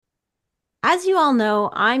as you all know,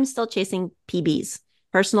 I'm still chasing PBs,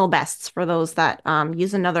 personal bests for those that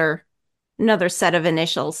use another set of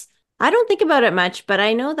initials. I don't think about it much, but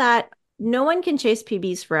I know that no one can chase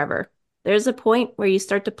PBs forever. There's a point where you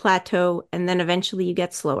start to plateau and then eventually you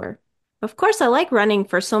get slower. Of course, I like running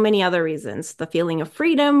for so many other reasons. The feeling of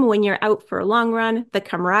freedom when you're out for a long run, the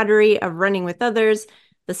camaraderie of running with others,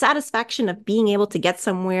 the satisfaction of being able to get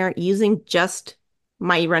somewhere using just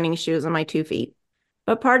my running shoes and my 2 feet.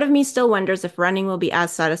 But part of me still wonders if running will be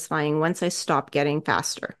as satisfying once I stop getting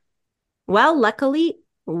faster. Well, luckily,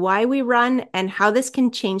 why we run and how this can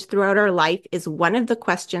change throughout our life is one of the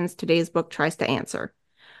questions today's book tries to answer,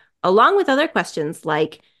 along with other questions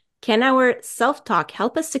like, can our self-talk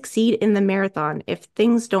help us succeed in the marathon if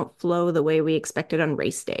things don't flow the way we expected on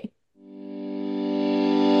race day?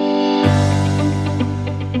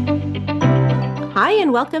 Hi,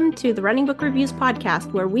 and welcome to the Running Book Reviews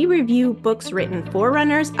podcast, where we review books written for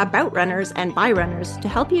runners, about runners, and by runners to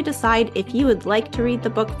help you decide if you would like to read the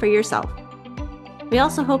book for yourself. We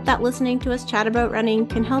also hope that listening to us chat about running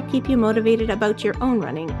can help keep you motivated about your own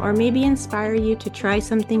running, or maybe inspire you to try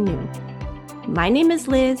something new. My name is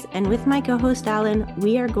Liz, and with my co-host Alan,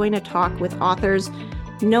 we are going to talk with authors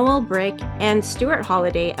Noel Brick and Stuart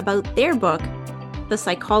Holliday about their book, The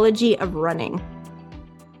Psychology of Running.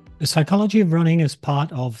 The Psychology of Running is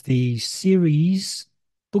part of the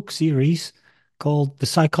book series called The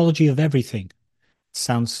Psychology of Everything. It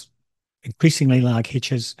sounds increasingly like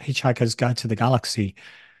Hitchhiker's Guide to the Galaxy.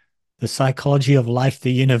 The Psychology of Life,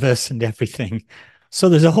 the Universe, and Everything. So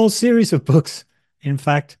there's a whole series of books, in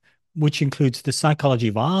fact, which includes the psychology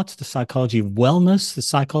of art, the psychology of wellness, the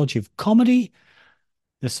psychology of comedy,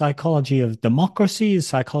 the psychology of democracy, the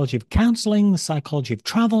psychology of counseling, the psychology of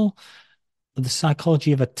travel, the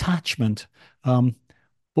psychology of attachment. But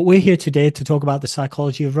we're here today to talk about the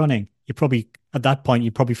psychology of running. At that point,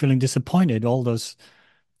 you're probably feeling disappointed, all those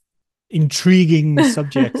intriguing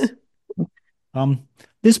subjects.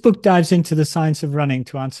 This book dives into the science of running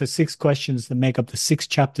to answer 6 questions that make up the 6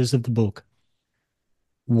 chapters of the book.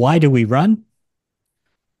 Why do we run?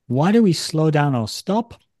 Why do we slow down or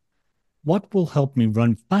stop? What will help me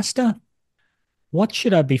run faster? What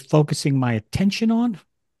should I be focusing my attention on?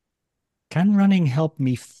 Can running help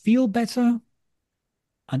me feel better?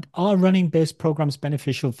 And are running-based programs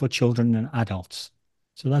beneficial for children and adults?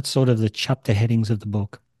 So that's sort of the chapter headings of the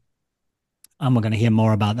book. And we're going to hear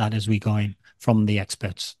more about that as we go in from the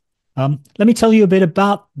experts. Let me tell you a bit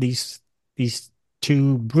about these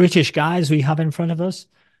 2 British guys we have in front of us.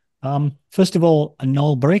 First of all,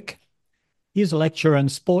 Noel Brick. He is a lecturer in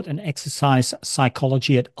sport and exercise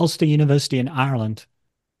psychology at Ulster University in Ireland.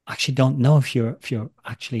 I actually don't know if you're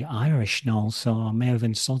actually Irish, Noel, so I may have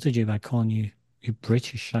insulted you by calling you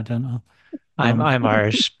British. I don't know. I'm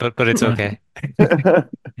Irish, but it's okay.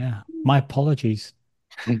 Yeah, my apologies.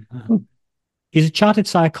 He's a chartered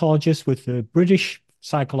psychologist with the British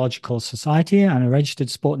Psychological Society and a registered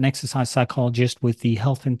sport and exercise psychologist with the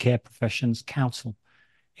Health and Care Professions Council,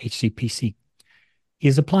 HCPC. He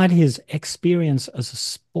has applied his experience as a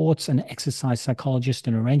sports and exercise psychologist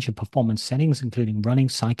in a range of performance settings, including running,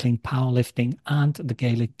 cycling, powerlifting, and the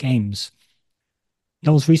Gaelic Games.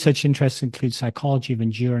 Noel's research interests include psychology of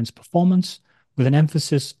endurance performance, with an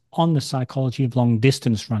emphasis on the psychology of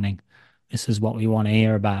long-distance running. This is what we want to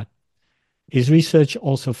hear about. His research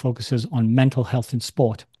also focuses on mental health in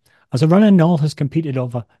sport. As a runner, Noel has completed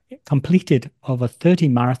over 30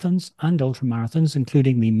 marathons and ultramarathons,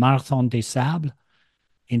 including the Marathon des Sables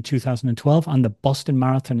in 2012 and the Boston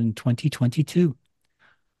Marathon in 2022.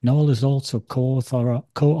 Noel is also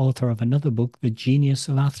co-author of another book, The Genius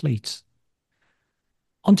of Athletes.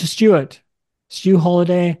 On to Stuart. Stu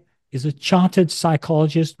Holliday is a chartered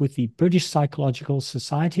psychologist with the British Psychological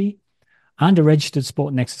Society and a registered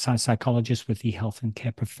sport and exercise psychologist with the Health and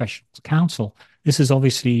Care Professionals Council. This is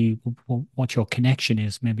obviously what your connection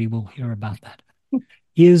is. Maybe we'll hear about that.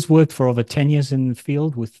 He has worked for over 10 years in the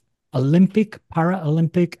field with Olympic,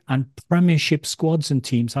 Paralympic, and Premiership squads and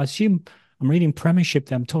teams. I assume I'm reading Premiership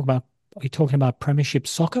there. Are you talking about Premiership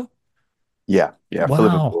soccer? Yeah, for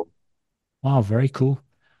Liverpool. Wow, very cool.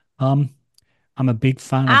 I'm a big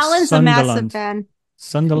fan of Alan's Sunderland. a massive fan.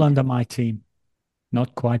 Sunderland are my team.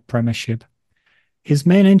 Not quite Premiership. His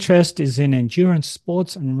main interest is in endurance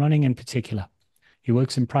sports and running in particular. He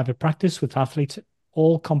works in private practice with athletes at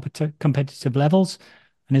all competitive levels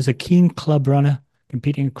and is a keen club runner,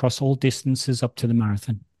 competing across all distances up to the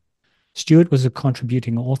marathon. Stuart was a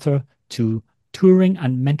contributing author to Touring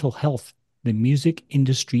and Mental Health, the Music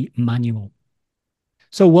Industry Manual.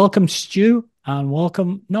 So welcome, Stu, and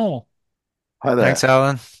welcome, Noel. Hi there. Thanks,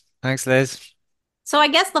 Alan. Thanks, Liz. So I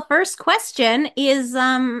guess the first question is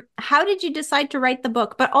how did you decide to write the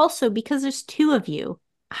book? But also because there's two of you,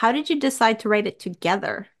 how did you decide to write it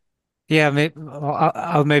together? Yeah, maybe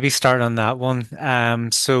I'll maybe start on that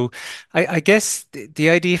one. So I guess the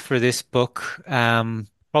idea for this book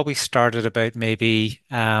probably started about maybe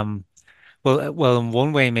well, in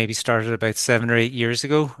one way, maybe started about 7 or 8 years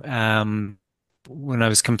ago, when I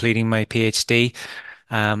was completing my PhD.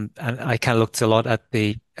 And I kind of looked a lot at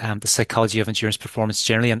the psychology of endurance performance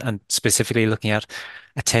generally, and specifically looking at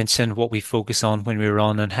attention, what we focus on when we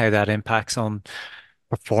run, and how that impacts on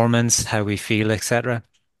performance, how we feel, etc.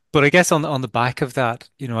 But I guess on the back of that,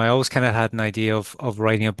 I always kind of had an idea of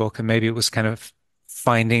writing a book, and maybe it was kind of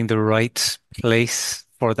finding the right place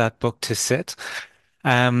for that book to sit.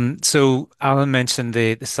 So Alan mentioned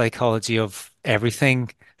the psychology of everything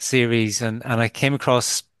series, and I came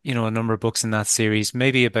across, a number of books in that series,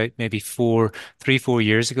 maybe about maybe 4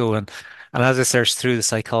 years ago, and as I searched through the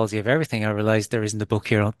psychology of everything, I realized there isn't a book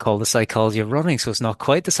here called The Psychology of Running, so it's not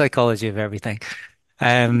quite the psychology of everything.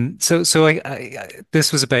 This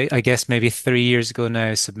was about, I guess, maybe 3 years ago now.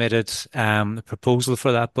 I submitted a proposal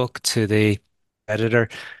for that book to the editor.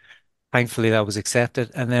 Thankfully, that was accepted.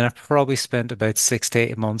 And then I probably spent about 6 to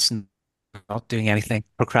 8 months not doing anything,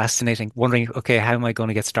 procrastinating, wondering, okay, how am I going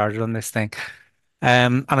to get started on this thing?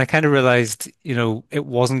 And I kind of realized, it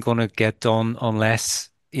wasn't going to get done unless,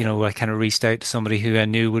 I kind of reached out to somebody who I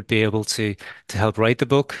knew would be able to help write the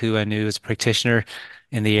book, who I knew as a practitioner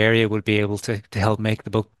in the area would be able to help make the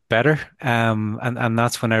book better. And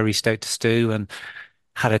that's when I reached out to Stu and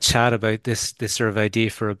had a chat about this sort of idea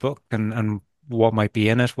for a book, and what might be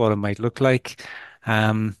in it, what it might look like.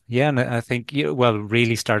 Yeah, and I think, well, it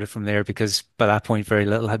really started from there because by that point, very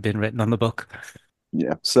little had been written on the book.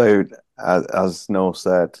 Yeah. So as Noel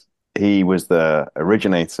said, he was the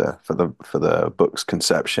originator for the book's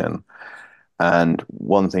conception. And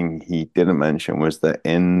one thing he didn't mention was that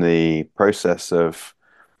in the process of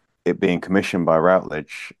it being commissioned by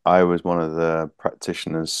Routledge, I was one of the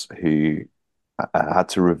practitioners who had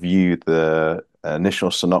to review the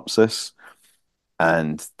initial synopsis,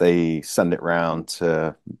 and they send it round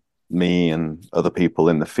to me and other people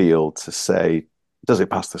in the field to say, does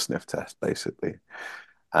it pass the sniff test, basically?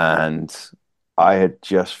 And I had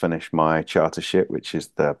just finished my chartership, which is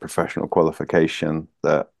the professional qualification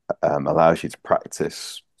that allows you to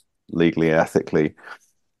practice legally and ethically.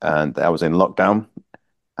 And I was in lockdown.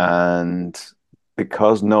 And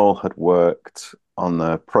because Noel had worked on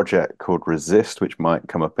the project called Resist, which might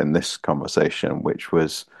come up in this conversation, which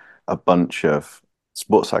was a bunch of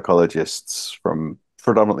sports psychologists from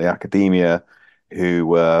predominantly academia who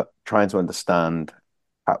were trying to understand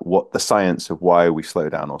what the science of why we slow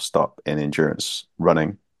down or stop in endurance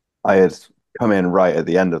running. I had come in right at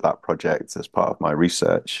the end of that project as part of my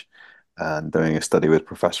research and doing a study with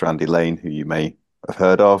Professor Andy Lane, who you may have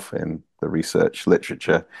heard of in the research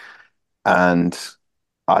literature. And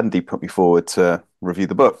Andy put me forward to review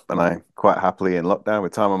the book, and I quite happily, in lockdown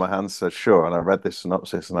with time on my hands, said sure. And I read this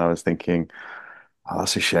synopsis, and I was thinking, oh,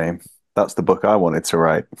 that's a shame. That's the book I wanted to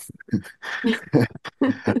write.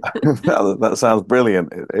 That sounds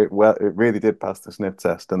brilliant. Well, it really did pass the sniff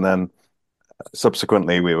test. And then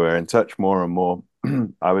subsequently, we were in touch more and more.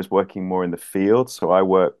 I was working more in the field, so I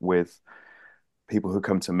work with people who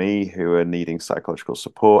come to me who are needing psychological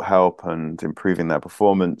support, help, and improving their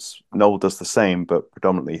performance. Noel does the same, but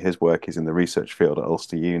predominantly his work is in the research field at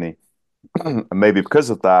Ulster Uni. And maybe because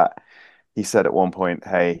of that, he said at one point,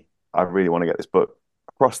 hey, I really want to get this book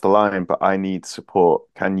across the line, but I need support.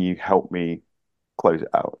 Can you help me close it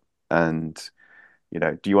out? And,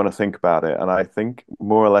 do you want to think about it? And I think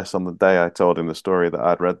more or less on the day I told him the story that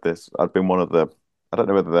I'd read this, I'd been one of the, I don't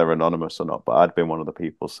know whether they're anonymous or not, but I'd been one of the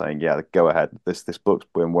people saying, yeah, go ahead. This book's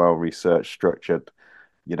been well researched, structured.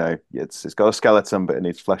 It's got a skeleton, but it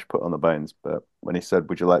needs flesh put on the bones. But when he said,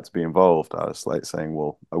 would you like to be involved? I was like saying,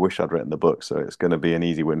 well, I wish I'd written the book, so it's going to be an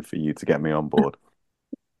easy win for you to get me on board.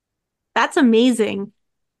 That's amazing.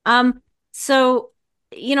 Um, so,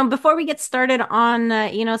 before we get started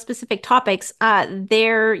on, specific topics,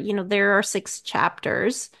 there are six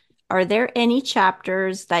chapters. Are there any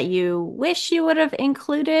chapters that you wish you would have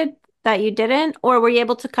included that you didn't, or were you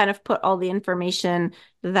able to kind of put all the information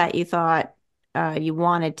that you thought you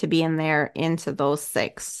wanted to be in there into those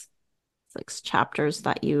six chapters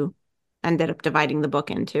that you ended up dividing the book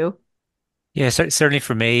into? Yeah, certainly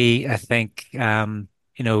for me, I think,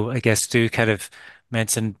 I guess Stu kind of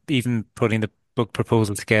mentioned even putting the book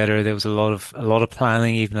proposal together, there was a lot of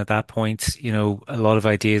planning even at that point, a lot of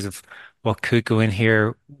ideas of what could go in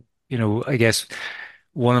here. I guess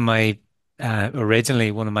one of my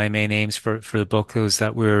originally one of my main aims for the book was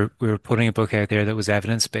that we were putting a book out there that was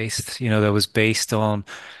evidence-based, that was based on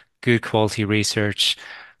good quality research.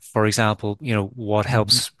 For example, what Mhm.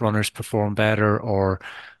 helps runners perform better, or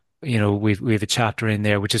we have a chapter in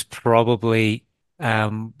there which is probably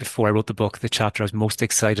before I wrote the book, the chapter I was most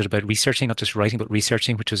excited about researching, not just writing, but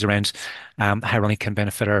researching, which was around how running can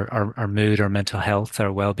benefit our mood, our mental health,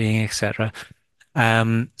 our well-being, etc.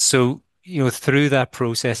 So, through that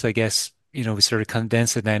process, I guess, we sort of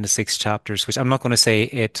condensed it down to six chapters, which I'm not going to say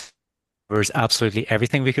it covers absolutely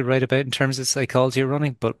everything we could write about in terms of psychology of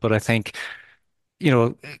running, but I think, you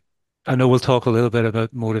know, I know we'll talk a little bit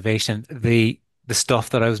about motivation. The stuff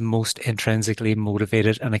that I was most intrinsically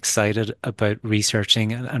motivated and excited about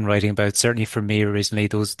researching and writing about, certainly for me originally,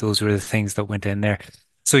 those were the things that went in there.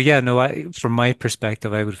 So yeah, no, from my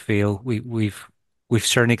perspective, I would feel we've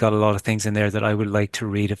certainly got a lot of things in there that I would like to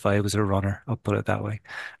read if I was a runner. I'll put it that way.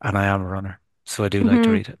 And I am a runner, so I do like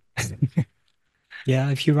to Hmm. read it. Yeah,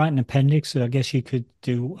 if you write an appendix, I guess you could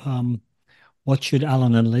do what should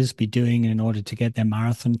Alan and Liz be doing in order to get their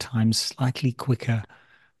marathon times slightly quicker?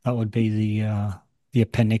 That would be the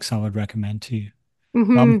appendix I would recommend to you.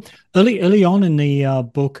 Um, Hmm. early on in the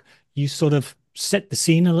book, you sort of set the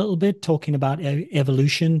scene a little bit, talking about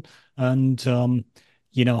evolution and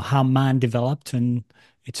how man developed, and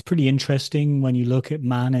it's pretty interesting when you look at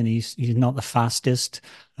man, and he's not the fastest,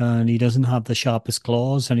 and he doesn't have the sharpest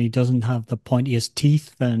claws, and he doesn't have the pointiest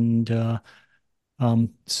teeth, and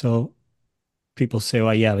so people say,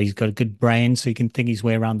 "Well, yeah, he's got a good brain, so you can think his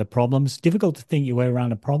way around the problems." Difficult to think your way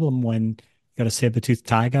around a problem when you got a saber-toothed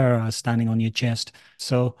tiger standing on your chest.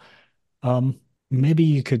 So um, maybe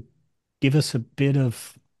you could give us a bit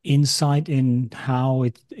of insight in how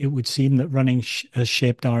it would seem that running sh has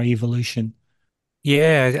shaped our evolution.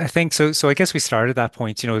 Yeah, I think so. So I guess we started that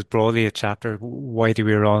point, as broadly a chapter, why do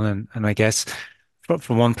we run? And I guess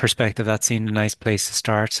from one perspective, that seemed a nice place to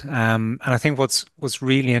start. And I think what's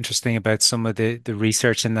really interesting about some of the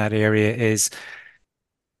research in that area is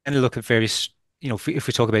and look at various, if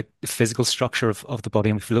we talk about the physical structure of the body,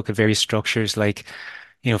 and if we look at various structures like,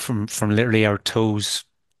 from literally our toes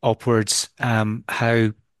upwards,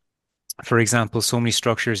 how for example, so many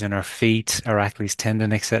structures in our feet, our Achilles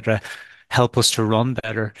tendon, etc., help us to run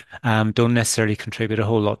better. Don't necessarily contribute a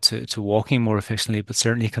whole lot to walking more efficiently, but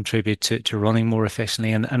certainly contribute to running more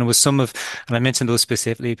efficiently. And it was and I mentioned those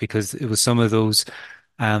specifically because it was some of those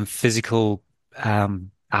physical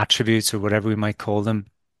attributes or whatever we might call them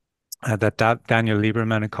that Daniel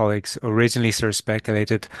Lieberman and colleagues originally sort of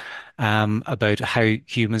speculated about how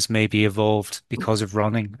humans may be evolved because of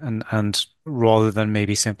running and rather than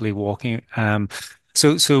maybe simply walking.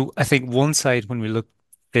 So I think one side, when we look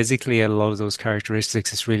physically at a lot of those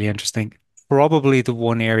characteristics, is really interesting. Probably the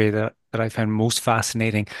one area that I found most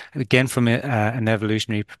fascinating, again from an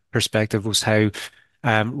evolutionary perspective, was how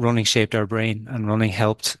running shaped our brain and running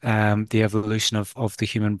helped the evolution of the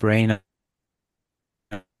human brain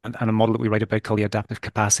and a model that we write about called the adaptive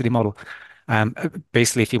capacity model.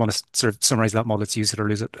 Basically, if you want to sort of summarize that model, it's use it or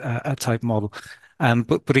lose it type model.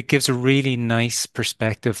 But it gives a really nice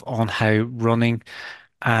perspective on how running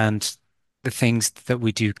and the things that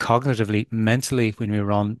we do cognitively, mentally when we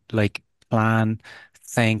run, like plan,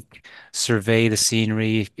 think, survey the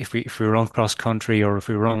scenery. If we run cross country or if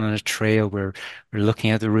we run on a trail, we're looking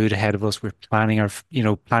at the route ahead of us. We're planning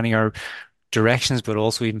our directions, but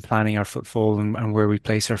also even planning our footfall and where we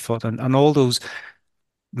place our foot. And all those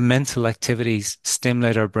mental activities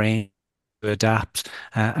stimulate our brain to adapt.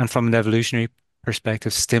 And from an evolutionary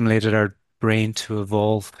perspective, stimulated our brain to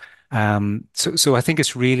evolve. So I think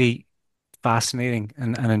it's really fascinating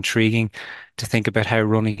and intriguing to think about how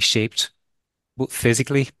running shaped both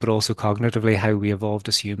physically, but also cognitively how we evolved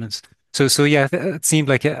as humans. So yeah, it seemed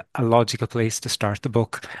like a logical place to start the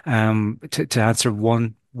book, to answer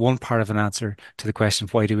one part of an answer to the question,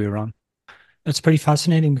 why do we run? That's pretty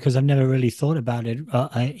fascinating because I've never really thought about it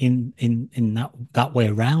in that way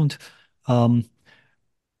around. Um,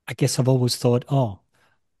 I guess I've always thought, oh,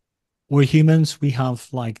 we're humans. We have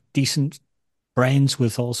like decent brains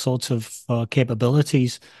with all sorts of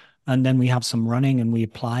capabilities. And then we have some running and we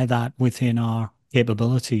apply that within our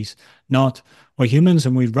capabilities. Not we're humans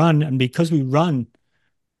and we run. And because we run,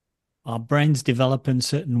 our brains develop in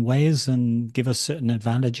certain ways and give us certain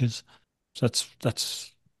advantages. So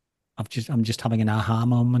that's I'm just having an aha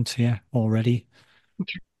moment here already.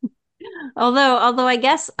 Although I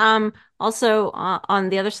guess also on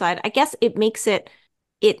the other side, I guess it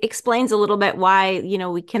explains a little bit why,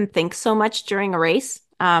 we can think so much during a race.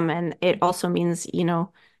 And it also means,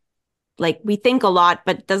 like we think a lot,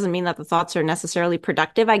 but it doesn't mean that the thoughts are necessarily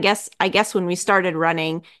productive. I guess when we started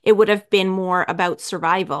running, it would have been more about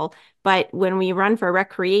survival. But when we run for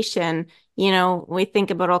recreation, we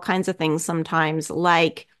think about all kinds of things sometimes,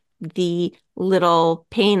 like the little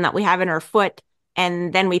pain that we have in our foot.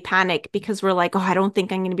 And then we panic because we're like, oh, I don't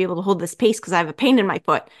think I'm going to be able to hold this pace because I have a pain in my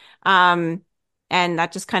foot. Um, and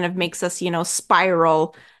that just kind of makes us,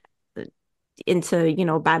 spiral into,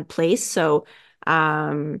 a bad place. So,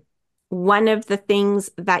 um, one of the things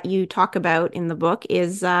that you talk about in the book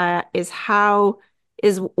is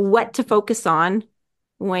what to focus on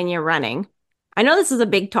when you're running. I know this is a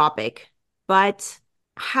big topic, but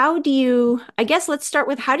I guess let's start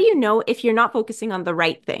with how do you know if you're not focusing on the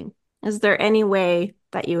right thing? Is there any way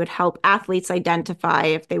that you would help athletes identify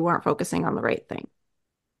if they weren't focusing on the right thing?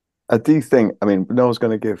 I do think, I mean, Noel's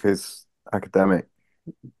going to give his academic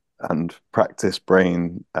and practice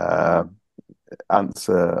brain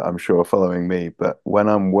answer, I'm sure, following me. But when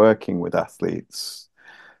I'm working with athletes,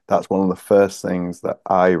 that's one of the first things that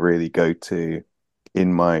I really go to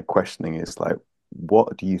in my questioning is like,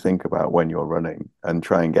 what do you think about when you're running? And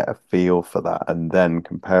try and get a feel for that and then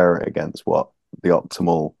compare it against what the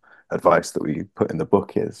optimal advice that we put in the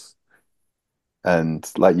book is. And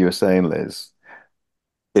like you were saying, Liz,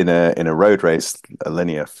 in a road race, a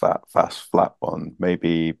linear, fast, flat one,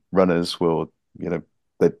 maybe runners will,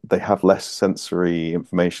 they have less sensory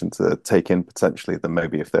information to take in potentially than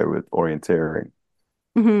maybe if they were orienteering.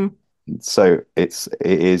 Hmm. So it's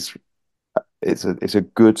a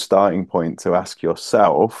good starting point to ask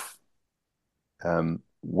yourself,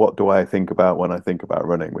 what do I think about when I think about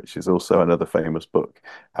running, which is also another famous book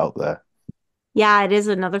out there. Yeah, it is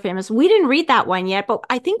another famous. We didn't read that one yet, but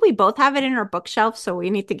I think we both have it in our bookshelf, so we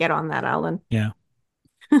need to get on that, Alan. Yeah.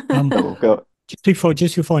 Um, So we'll go.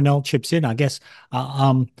 just before Noel chips in, I guess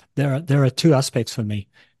there are two aspects for me.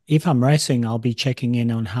 If I'm racing, I'll be checking in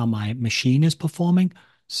on how my machine is performing.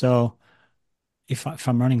 So if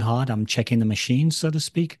I'm running hard, I'm checking the machine, so to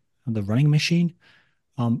speak, the running machine.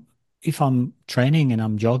 Um, if I'm training and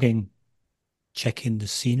I'm jogging, checking the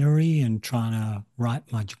scenery and trying to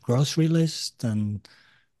write my grocery list and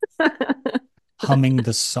humming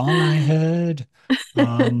the song I heard.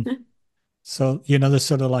 Um, so there's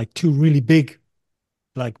sort of like two really big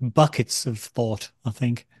like buckets of thought, I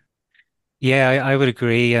think. Yeah, I would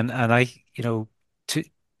agree, and to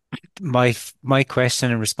my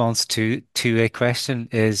question in response to a question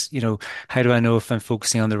is, how do I know if I'm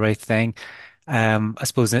focusing on the right thing? I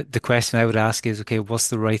suppose that the question I would ask is, okay, what's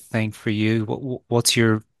the right thing for you? What's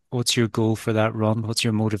your goal for that run? What's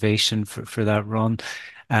your motivation for that run?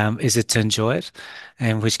 Is it to enjoy it?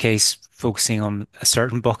 In which case, focusing on a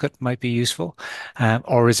certain bucket might be useful.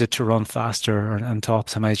 Or is it to run faster and to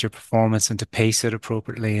optimize your performance and to pace it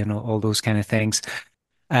appropriately and all those kind of things?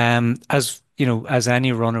 As as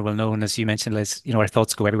any runner will know, and as you mentioned, Liz, our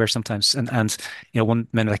thoughts go everywhere sometimes. And one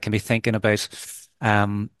minute I can be thinking about,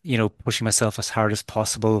 pushing myself as hard as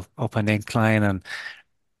possible up an incline and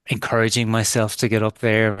encouraging myself to get up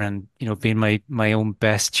there and, being my own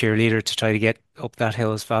best cheerleader to try to get up that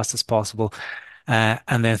hill as fast as possible.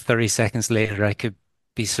 And then 30 seconds later, I could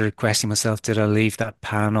be sort of questioning myself, did I leave that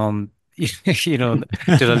pan on?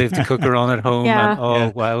 Did I leave the cooker on at home? And Yeah. oh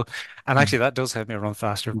Yeah. wow. And actually that does help me run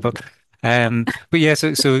faster. But yeah,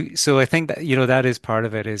 so I think that, that is part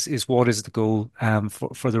of it is what is the goal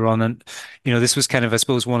for the run? And this was kind of, I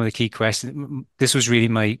suppose, one of the key questions. This was really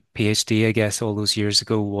my PhD, I guess, all those years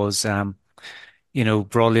ago was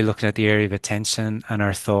broadly looking at the area of attention and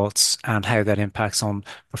our thoughts and how that impacts on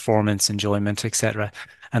performance, enjoyment, etc.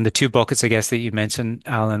 And the two buckets, I guess, that you mentioned,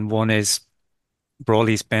 Alan, one is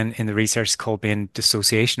broadly has been in the research called being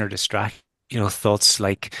dissociation or distract, thoughts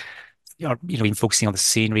like, even focusing on the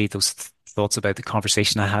scenery, those thoughts about the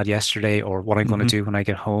conversation I had yesterday or what I'm going to Hmm. do when I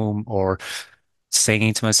get home or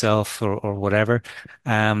singing to myself or whatever.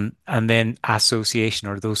 And then association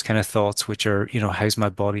or those kind of thoughts, which are, how's my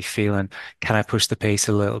body feeling? Can I push the pace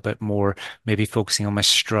a little bit more? Maybe focusing on my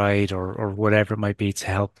stride or whatever it might be to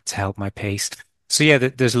help my pace. So yeah,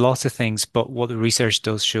 there's lots of things, but what the research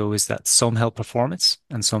does show is that some help performance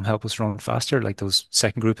and some help us run faster, like those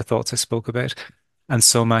second group of thoughts I spoke about. And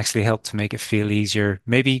some actually help to make it feel easier,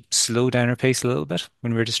 maybe slow down our pace a little bit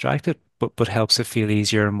when we're distracted, but helps it feel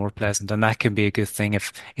easier and more pleasant. And that can be a good thing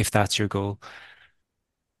if that's your goal.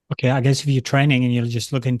 Okay, I guess if you're training and you're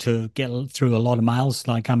just looking to get through a lot of miles,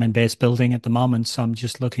 like I'm in base building at the moment, so I'm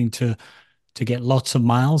just looking to get lots of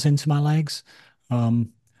miles into my legs.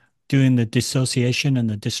 Um, Doing the dissociation and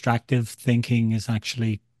the distractive thinking is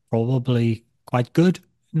actually probably quite good,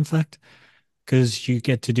 in fact, because you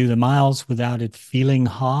get to do the miles without it feeling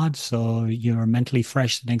hard. So you're mentally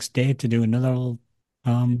fresh the next day to do another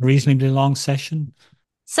reasonably long session.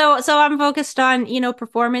 So I'm focused on,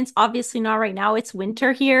 performance. Obviously not right now. It's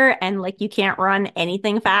winter here and like you can't run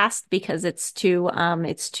anything fast because it's too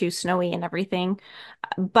snowy and everything.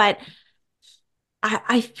 But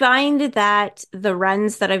I find that the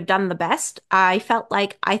runs that I've done the best, I felt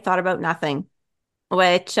like I thought about nothing,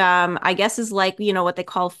 which I guess is like, what they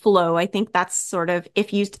call flow. I think that's sort of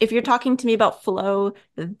if you're talking to me about flow,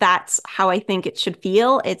 that's how I think it should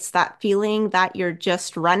feel. It's that feeling that you're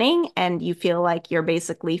just running and you feel like you're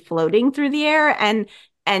basically floating through the air and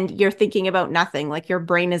you're thinking about nothing, like your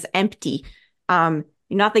brain is empty. You're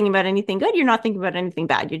not thinking about anything good, you're not thinking about anything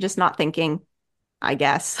bad. You're just not thinking, I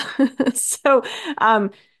guess. So,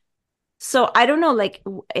 um, so I don't know, like,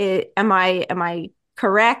 am I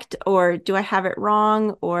correct or do I have it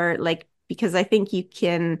wrong or like because I think you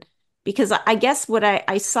can because I guess what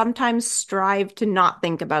I sometimes strive to not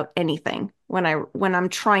think about anything when I'm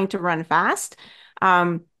trying to run fast.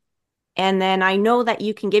 Um, and then I know that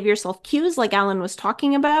you can give yourself cues like Alan was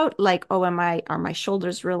talking about, like, oh, are my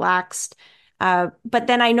shoulders relaxed? But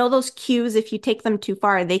then I know those cues, if you take them too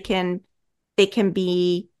far, they can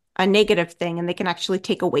be a negative thing and they can actually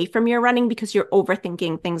take away from your running because you're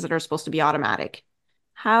overthinking things that are supposed to be automatic.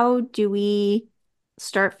 How do we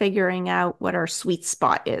start figuring out what our sweet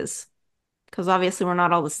spot is? Because obviously we're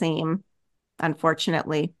not all the same,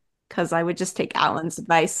 unfortunately, because I would just take Alan's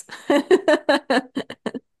advice.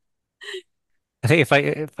 I think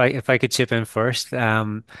if I could chip in first,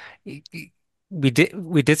 y- y- we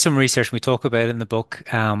did some research. We talk about it in the book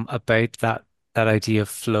about that idea of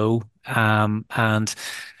flow, and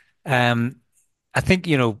um, I think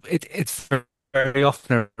it's very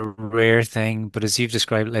often a rare thing, but as you've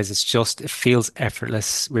described it, Liz, it feels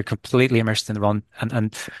effortless. We're completely immersed in the run,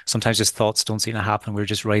 and sometimes just thoughts don't seem to happen. We're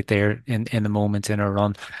just right there in the moment in our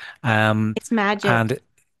run, It's magic. and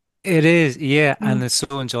it is, yeah, and Mm, it's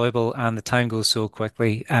so enjoyable and the time goes so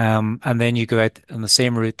quickly. And then you go out on the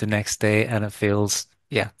same route the next day and it feels,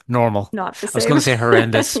 yeah, normal. not the I was going same. to say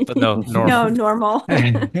horrendous, but no, No, normal. normal.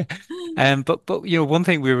 But one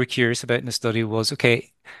thing we were curious about in the study was,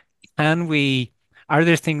 okay, can we, are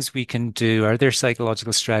there things we can do? Are there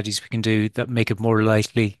psychological strategies we can do that make it more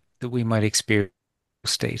likely that we might experience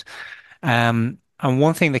state? And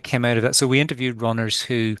one thing that came out of that, so we interviewed runners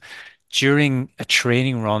who, during a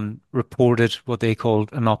training run, reported what they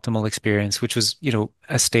called an optimal experience, which was,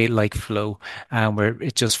 a state like flow, where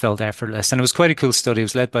it just felt effortless. And it was quite a cool study. It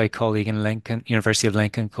was led by a colleague in Lincoln, University of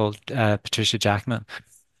Lincoln, called Patricia Jackman.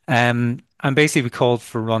 And basically, we called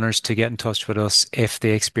for runners to get in touch with us if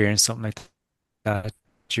they experienced something like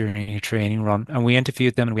during a training run. And we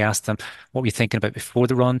interviewed them and we asked them, what were you thinking about before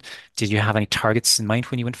the run? Did you have any targets in mind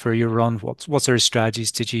when you went for your run? What sort of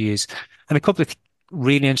strategies did you use? And a couple of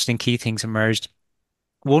really interesting key things emerged.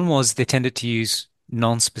 One was they tended to use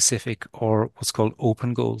non-specific or what's called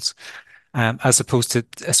open goals, as opposed to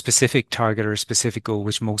a specific target or a specific goal,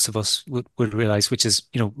 which most of us would realize, which is,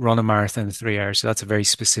 run a marathon in 3 hours. So that's a very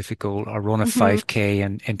specific goal, or run a Hmm. 5K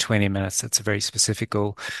in 20 minutes. That's a very specific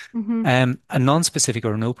goal. Hmm. A non-specific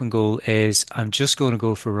or an open goal is I'm just going to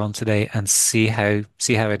go for a run today and see how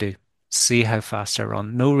I do, see how fast I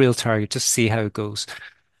run. No real target, just see how it goes.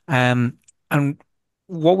 Um, and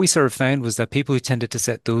what we sort of found was that people who tended to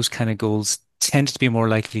set those kind of goals tended to be more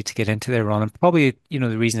likely to get into their run. And probably, the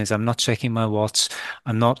reason is I'm not checking my watch.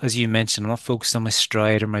 I'm not, as you mentioned, I'm not focused on my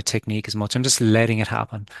stride or my technique as much. I'm just letting it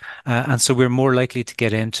happen. And so we're more likely to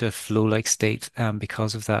get into a flow-like state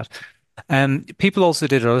because of that. People also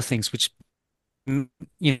did other things, which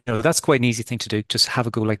that's quite an easy thing to do. Just have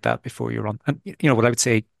a go like that before you run. And what I would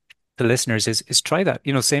say to listeners is try that.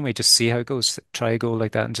 Same way, just see how it goes. Try a go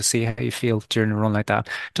like that and just see how you feel during a run like that.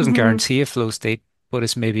 It doesn't Hmm. guarantee a flow state, but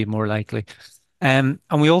it's maybe more likely. And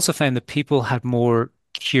we also found that people had more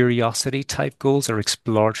curiosity type goals or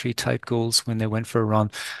exploratory type goals when they went for a run.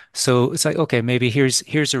 So it's like, okay, maybe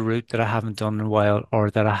here's a route that I haven't done in a while or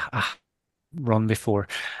that I run before.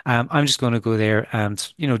 I'm just going to go there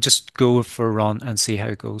and, just go for a run and see how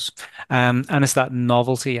it goes. And it's that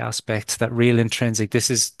novelty aspect, that real intrinsic, this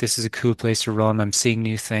is a cool place to run. I'm seeing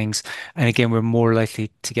new things. And again, we're more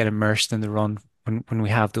likely to get immersed in the run when we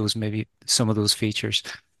have those, maybe some of those features.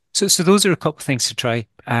 So those are a couple of things to try.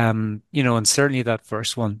 And certainly that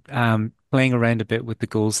first one, playing around a bit with the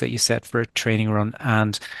goals that you set for a training run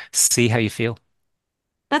and see how you feel.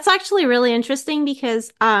 That's actually really interesting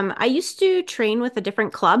because I used to train with a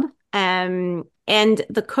different club. And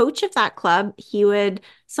the coach of that club, he would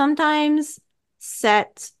sometimes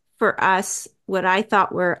set for us what I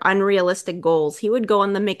thought were unrealistic goals. He would go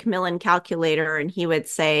on the Macmillan calculator and he would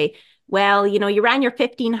say, well, you ran your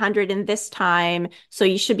 1500 in this time, so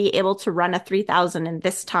you should be able to run a 3000 in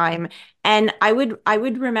this time. And I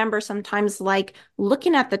would remember sometimes like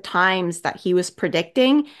looking at the times that he was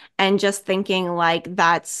predicting and just thinking like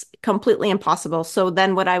that's completely impossible. So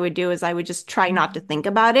then what I would do is I would just try not to think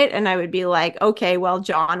about it and I would be like, okay, well,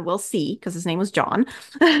 John, we'll see, because his name was John.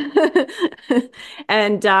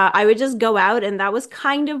 And I would just go out, and that was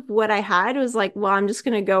kind of what I had. It was like, well, I'm just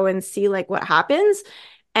gonna go and see like what happens.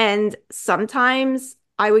 And sometimes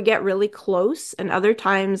I would get really close, and other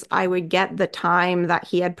times I would get the time that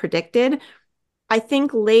he had predicted. I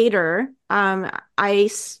think later, I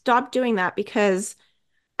stopped doing that because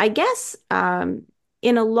I guess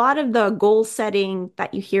in a lot of the goal setting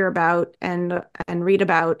that you hear about and read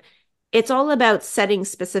about, it's all about setting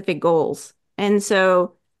specific goals. And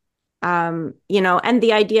so and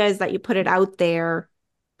the idea is that you put it out there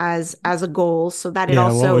as a goal so that it Yeah,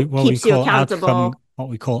 also what we keeps you call outcome, accountable. what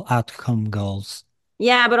we call outcome goals.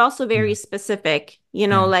 Yeah, but also very Yeah, specific,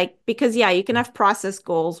 yeah. like because yeah, you can have process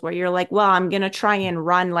goals where you're like, well, I'm gonna try and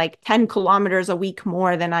run like 10 kilometers a week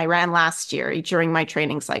more than I ran last year during my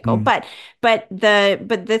training cycle. Mm. But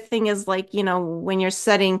the thing is like, when you're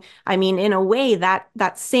setting, I mean, in a way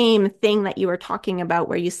that same thing that you were talking about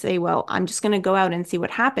where you say, well, I'm just gonna go out and see what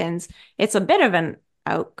happens. It's a bit of an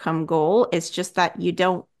outcome goal. It's just that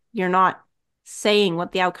you're not saying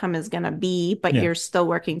what the outcome is gonna be, but Yeah. you're still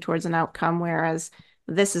working towards an outcome, whereas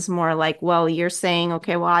this is more like, well, you're saying,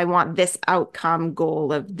 okay, well, I want this outcome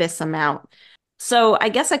goal of this amount. So I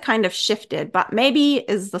guess I kind of shifted, but maybe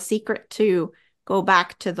is the secret to go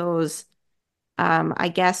back to those,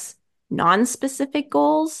 I guess, non-specific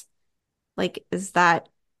goals. Like, is that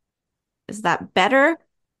better?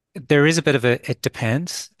 There is a bit of a, it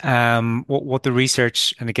depends. What the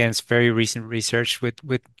research, and again, it's very recent research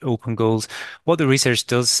with open goals. What the research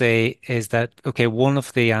does say is that, okay, one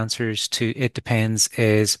of the answers to it depends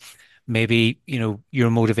is maybe, your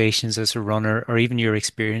motivations as a runner or even your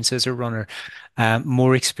experience as a runner.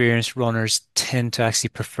 More experienced runners tend to actually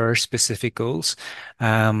prefer specific goals.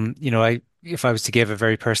 If I was to give a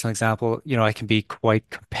very personal example, I can be quite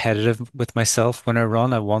competitive with myself when I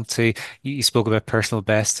run. I want to. You spoke about personal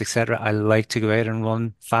bests, etc. I like to go out and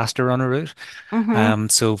run faster on a route. Mm-hmm.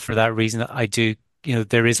 So for that reason, I do,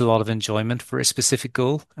 there is a lot of enjoyment for a specific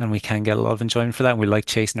goal, and we can get a lot of enjoyment for that. And we like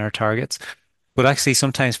chasing our targets. But actually,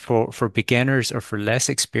 sometimes for beginners or for less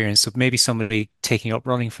experienced, so maybe somebody taking up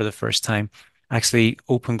running for the first time, actually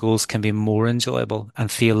open goals can be more enjoyable and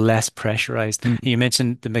feel less pressurized. Mm. You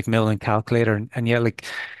mentioned the Macmillan calculator, and yeah, like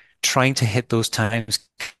trying to hit those times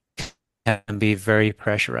can be very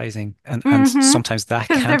pressurizing, and Mm-hmm. sometimes that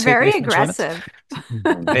Because can they're take away very from enjoyment. aggressive.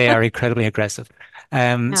 Mm. They are incredibly aggressive.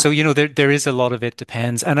 Yeah. So there is a lot of it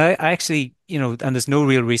depends, and I actually and there's no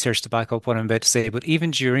real research to back up what I'm about to say, but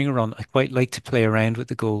even during a run, I quite like to play around with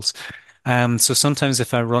the goals. So sometimes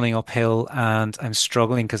if I'm running uphill and I'm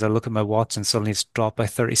struggling because I look at my watch and suddenly it's dropped by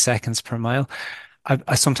 30 seconds per mile,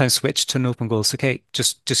 I sometimes switch to an open goal. So, okay,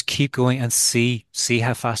 just keep going and see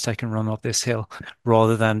how fast I can run up this hill,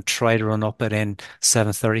 rather than try to run up it in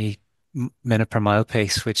 7:30 minute per mile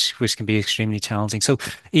pace, which can be extremely challenging. So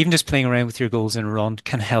even just playing around with your goals in a run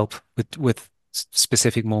can help with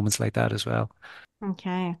specific moments like that as well.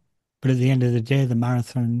 Okay. But at the end of the day, the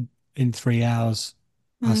marathon in 3 hours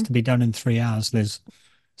has Mm. to be done in 3 hours, Liz.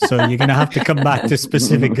 So you're going to have to come back to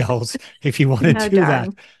specific goals if you want to Oh, do that.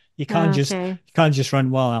 darn. You Okay. can't just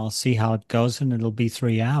run, well, I'll see how it goes and it'll be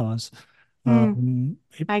 3 hours. Hmm.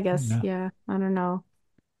 It, I you guess, know, yeah. I don't know.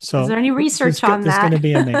 Is there so any research on there's going that? to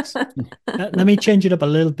be a mix. Let me change it up a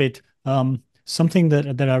little bit. Something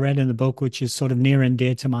that I read in the book, which is sort of near and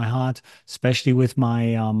dear to my heart, especially with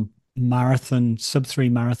my marathon, sub 3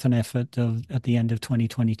 marathon effort at the end of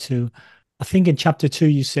 2022. I think in chapter 2,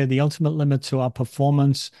 you said the ultimate limit to our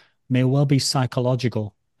performance may well be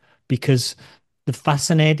psychological, because the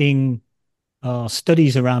fascinating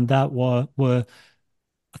studies around that were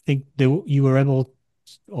I think you were able,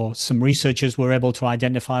 or some researchers were able to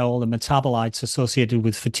identify all the metabolites associated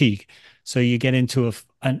with fatigue. So you get into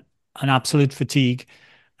an absolute fatigue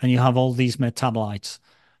and you have all these metabolites.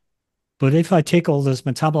 But if I take all those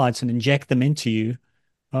metabolites and inject them into you,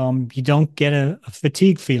 you don't get a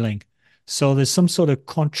fatigue feeling. So there's some sort of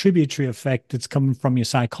contributory effect that's coming from your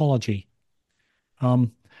psychology.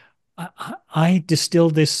 Um, I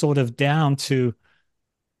distilled this sort of down to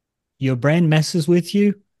your brain messes with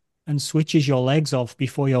you and switches your legs off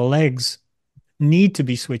before your legs need to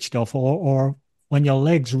be switched off, or when your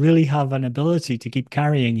legs really have an ability to keep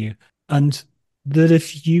carrying you. And that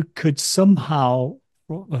if you could somehow,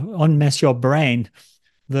 unmess your brain,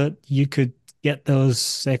 that you could get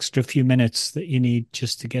those extra few minutes that you need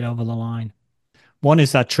just to get over the line. One,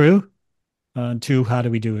 is that true? Two, how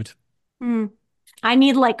do we do it? I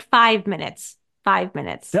need like 5 minutes. 5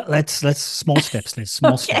 minutes. Let's small steps. Let's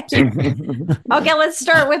small Okay. steps. Okay, let's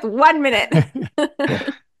start with 1 minute.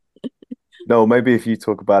 No, maybe if you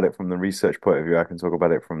talk about it from the research point of view, I can talk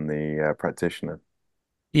about it from the practitioner.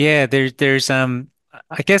 Yeah, there's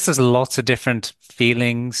I guess there's lots of different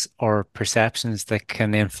feelings or perceptions that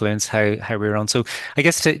can influence how we run. So I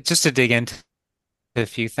guess to dig into a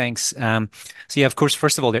few things. So yeah, of course,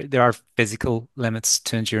 first of all, there are physical limits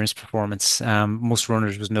to endurance performance. Most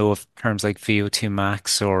runners would know of terms like VO2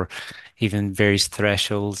 max or even various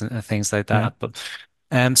thresholds and things like Yeah. that.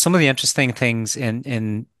 But some of the interesting things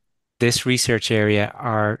in this research area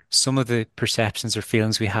are some of the perceptions or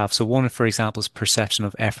feelings we have. So one, for example, is perception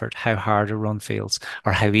of effort, how hard a run feels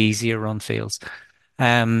or how easy a run feels.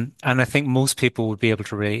 And I think most people would be able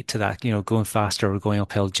to relate to that. Going faster or going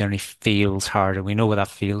uphill generally feels harder. We know what that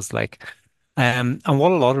feels like. And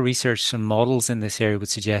what a lot of research and models in this area would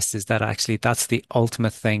suggest is that actually that's the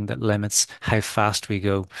ultimate thing that limits how fast we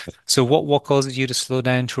go. So what causes you to slow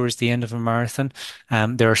down towards the end of a marathon?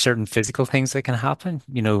 There are certain physical things that can happen,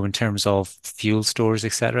 in terms of fuel stores,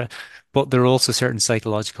 etc. But there are also certain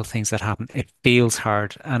psychological things that happen. It feels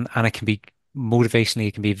hard and it can be motivationally,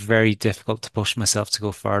 it can be very difficult to push myself to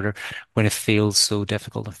go farther when it feels so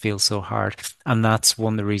difficult and feels so hard. And that's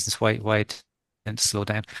one of the reasons why I tend to slow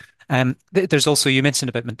down. There's also, you mentioned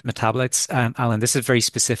about metabolites, Alan. This is very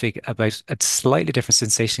specific about a slightly different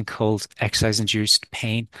sensation called exercise-induced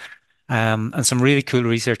pain. And some really cool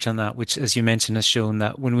research on that, which, as you mentioned, has shown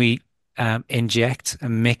that when we inject a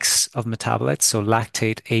mix of metabolites, so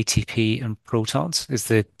lactate, ATP, and protons is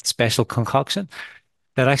the special concoction,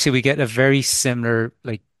 that actually we get a very similar,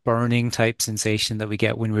 like burning type sensation that we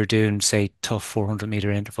get when we're doing, say, tough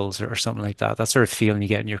 400-meter intervals or something like that. That sort of feeling you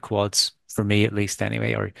get in your quads, for me at least,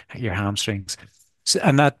 anyway, or your hamstrings. So,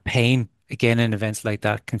 and that pain, again, in events like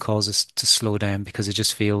that, can cause us to slow down because it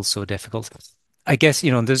just feels so difficult. I guess,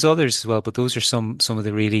 there's others as well, but those are some of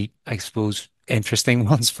the really, I suppose, interesting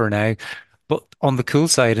ones for now. But on the cool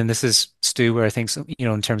side, and this is Stu, where I think,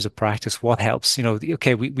 in terms of practice, what helps?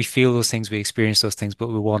 Okay, we feel those things, we experience those things, but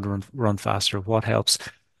we want to run faster. What helps?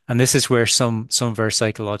 And this is where some of our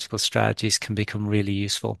psychological strategies can become really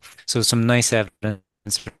useful. So some nice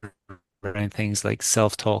evidence around things like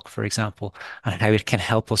self-talk, for example, and how it can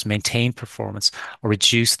help us maintain performance or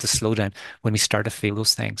reduce the slowdown when we start to feel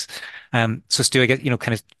those things. So Stu, I guess,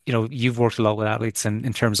 kind of, you've worked a lot with athletes and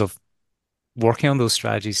in terms of working on those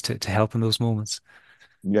strategies to help in those moments.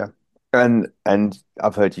 Yeah. And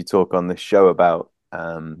I've heard you talk on this show about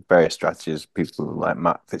various strategies. People like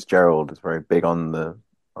Matt Fitzgerald is very big on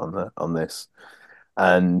this.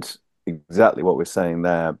 And exactly what we're saying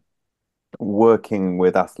there, working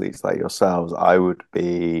with athletes like yourselves, I would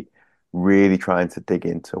be really trying to dig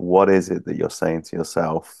into what is it that you're saying to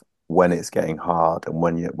yourself when it's getting hard and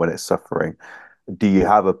when it's suffering. Do you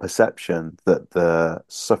have a perception that the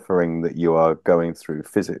suffering that you are going through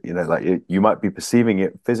physically, like you might be perceiving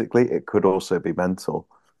it physically, it could also be mental,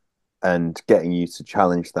 and getting you to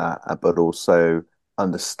challenge that, but also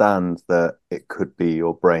understand that it could be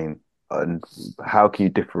your brain. And how can you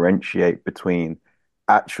differentiate between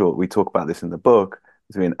actual, we talk about this in the book,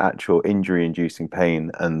 between actual injury inducing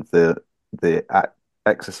pain and the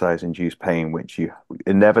exercise induced pain, which you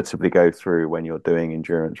inevitably go through when you're doing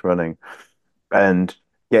endurance running, and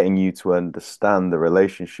getting you to understand the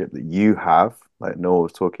relationship that you have, like Noel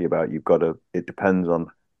was talking about, it depends on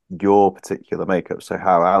your particular makeup. So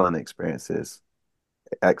how Alan experiences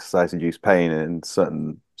exercise-induced pain in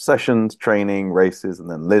certain sessions, training, races, and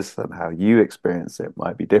then Liz, and how you experience it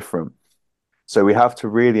might be different. So we have to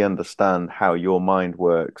really understand how your mind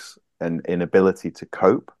works and inability to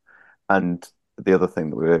cope. And the other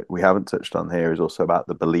thing that we haven't touched on here is also about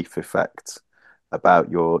the belief effect,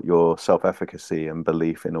 about your self-efficacy and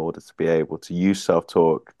belief in order to be able to use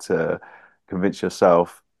self-talk to convince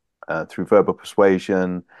yourself through verbal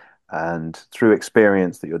persuasion and through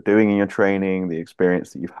experience that you're doing in your training, the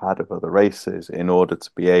experience that you've had of other races, in order to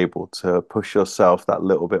be able to push yourself that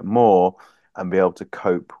little bit more and be able to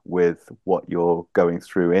cope with what you're going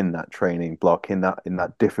through in that training block, in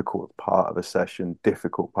that difficult part of a session,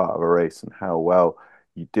 difficult part of a race, and how well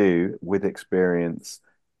you do with experience.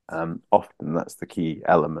 Often that's the key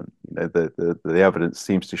element. The evidence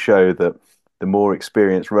seems to show that the more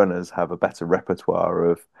experienced runners have a better repertoire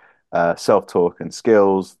of self-talk and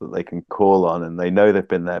skills that they can call on, and they know they've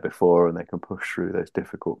been there before, and they can push through those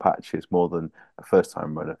difficult patches more than a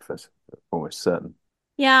first-time runner, for almost certain.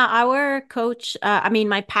 Yeah, our coach, I mean,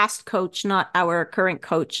 my past coach, not our current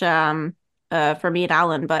coach, for me at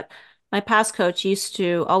Allen, but my past coach used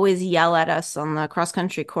to always yell at us on the cross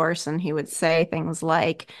country course, and he would say things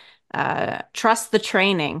like, trust the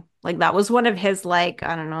training. Like that was one of his, like,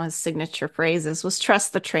 I don't know, his signature phrases was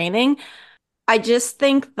trust the training. I just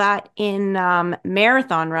think that in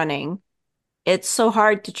marathon running, it's so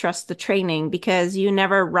hard to trust the training because you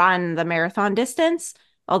never run the marathon distance.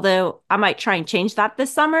 Although I might try and change that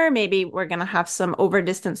this summer. Maybe we're going to have some over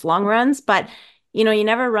distance long runs, but you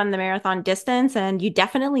never run the marathon distance and you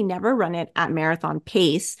definitely never run it at marathon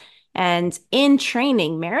pace. And in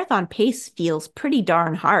training, marathon pace feels pretty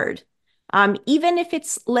darn hard. Even if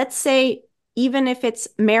it's, let's say, even if it's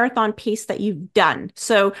marathon pace that you've done.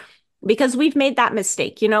 So because we've made that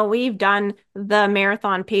mistake. We've done the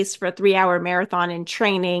marathon pace for a 3-hour marathon in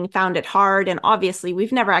training, found it hard. And obviously,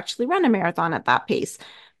 we've never actually run a marathon at that pace.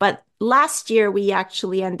 But last year, we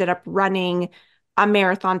actually ended up running a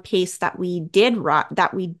marathon pace that we did run,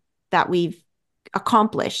 that we've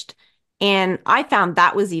accomplished. And I found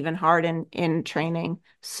that was even hard in training.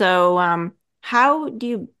 So, how do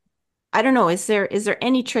you, I don't know, is there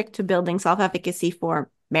any trick to building self-efficacy for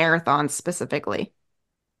marathons specifically?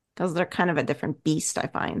 Because they're kind of a different beast, I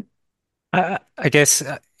find. I guess,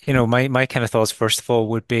 my kind of thoughts, first of all,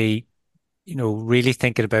 would be, really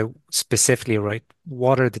thinking about specifically, right,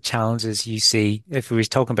 what are the challenges you see if we were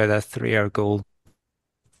talking about that 3-hour goal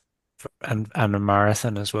and a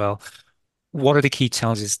marathon as well? What are the key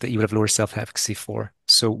challenges that you would have lower self-efficacy for?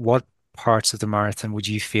 So what parts of the marathon would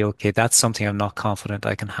you feel, okay, that's something I'm not confident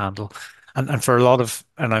I can handle? And for a lot of,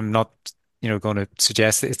 and I'm not, going to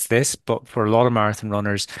suggest that it's this, but for a lot of marathon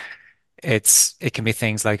runners, it can be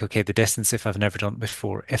things like, okay, the distance if I've never done it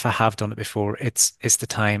before. If I have done it before, it's the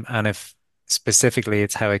time. And if specifically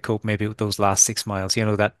it's how I cope maybe with those last 6 miles,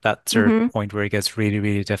 that third Mm-hmm. point where it gets really,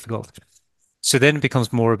 really difficult. So then it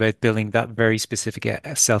becomes more about building that very specific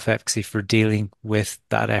self-efficacy for dealing with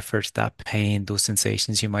that effort, that pain, those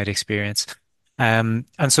sensations you might experience. And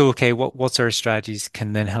so, okay, what sort of strategies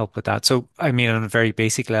can then help with that? So, I mean, on a very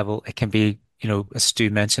basic level, it can be, as Stu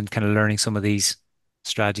mentioned, kind of learning some of these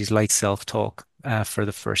strategies like self-talk for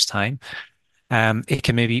the first time. It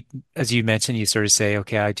can maybe, as you mentioned, you sort of say,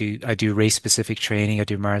 okay, I do race specific training, I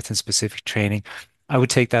do marathon specific training. I would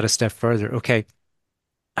take that a step further. Okay,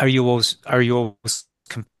 are you always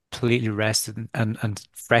completely rested and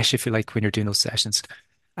fresh, if you like, when you're doing those sessions?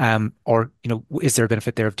 Or, is there a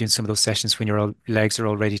benefit there of doing some of those sessions when your legs are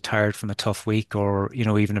already tired from a tough week or,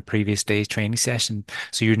 even a previous day's training session?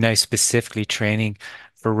 So you're now specifically training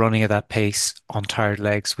for running at that pace on tired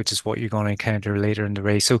legs, which is what you're going to encounter later in the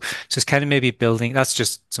race. So it's kind of maybe building, that's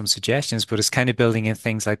just some suggestions, but it's kind of building in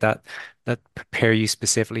things like that that prepare you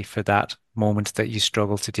specifically for that moment that you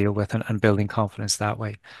struggle to deal with and building confidence that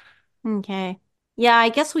way. Okay. Yeah, I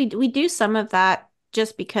guess we do some of that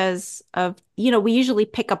just because of, we usually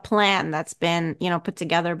pick a plan that's been, put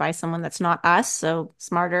together by someone that's not us, so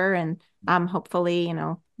smarter and hopefully,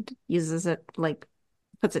 uses it like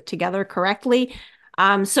puts it together correctly.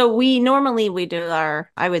 So we do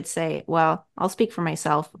I would say, well, I'll speak for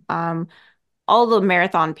myself. All the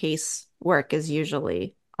marathon pace work is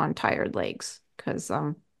usually on tired legs because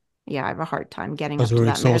yeah, I have a hard time getting Because up to we're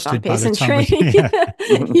that marathon exhausted by pace the in time we, training.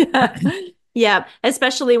 yeah. Yeah. Yeah,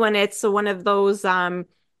 especially when it's one of those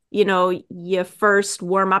you first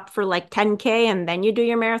warm up for like 10K and then you do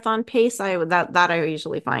your marathon pace. That I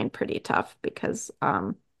usually find pretty tough because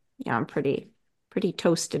yeah, I'm pretty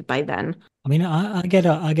toasted by then. I mean, I get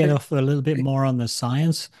off a little bit more on the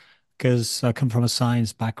science because I come from a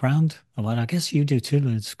science background. Well, I guess you do too,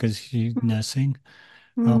 Liz, because you nursing.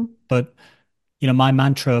 Mm-hmm. But my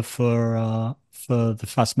mantra for the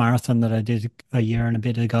fast marathon that I did a year and a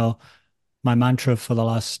bit ago, my mantra for the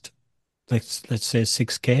last let's say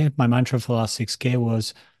 6K, my mantra for the last 6K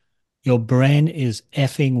was your brain is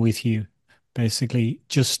effing with you. Basically,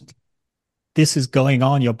 just this is going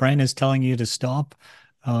on. Your brain is telling you to stop,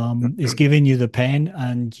 is giving you the pain,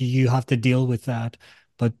 and you have to deal with that.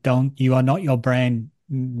 But you are not your brain.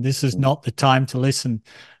 This is not the time to listen.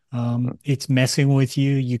 It's messing with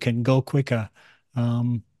you. You can go quicker.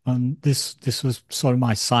 And this was sort of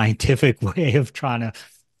my scientific way of trying to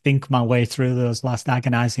think my way through those last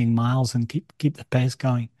agonizing miles and keep the pace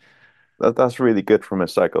going. That's really good from a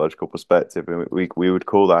psychological perspective. And we would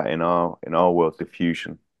call that in our world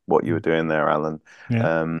diffusion, what you were Mm. doing there, Alan.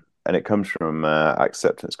 Yeah. And it comes from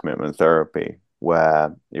acceptance commitment therapy,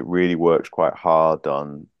 where it really works quite hard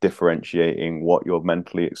on differentiating what you're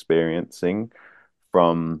mentally experiencing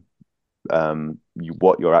from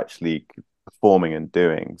what you're actually performing and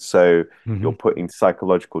doing. So you're Hmm. putting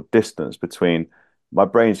psychological distance between my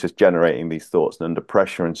brain's just generating these thoughts, and under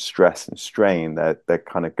pressure and stress and strain, they're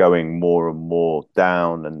kind of going more and more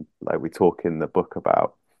down. And like we talk in the book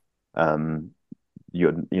about, um,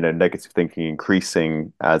 negative thinking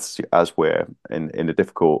increasing as we're in a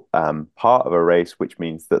difficult part of a race, which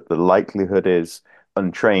means that the likelihood is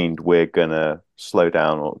untrained we're gonna slow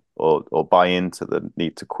down or buy into the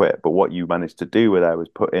need to quit. But what you managed to do with that was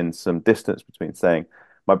put in some distance between saying,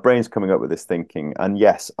 my brain's coming up with this thinking, and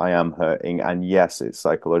yes, I am hurting, and yes, it's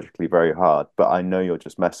psychologically very hard, but I know you're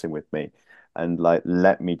just messing with me, and like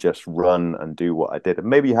let me just run and do what I did. And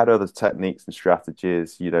maybe you had other techniques and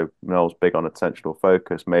strategies. Noel's big on attentional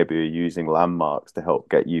focus. Maybe you're using landmarks to help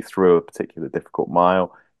get you through a particular difficult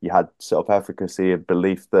mile. You had self-efficacy, a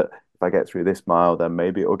belief that if I get through this mile, then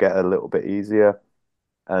maybe it will get a little bit easier.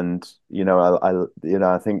 And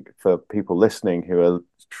I think for people listening who are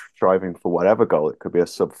striving for whatever goal, it could be a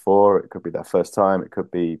sub 4, it could be their first time, it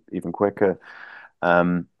could be even quicker.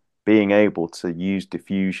 Um, Being able to use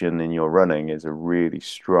diffusion in your running is a really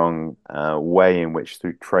strong way in which,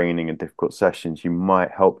 through training and difficult sessions, you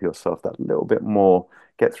might help yourself that little bit more,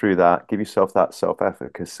 get through that, give yourself that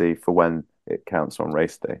self-efficacy for when it counts on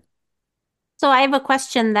race day. So I have a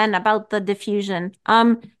question then about the diffusion.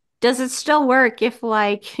 Does it still work if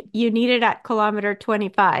like you need it at kilometer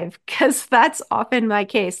 25? Because that's often my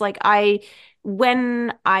case.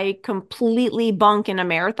 When I completely bunk in a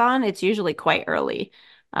marathon, it's usually quite early.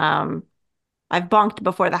 Um, I've bonked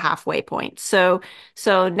before the halfway point. So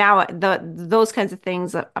now those kinds of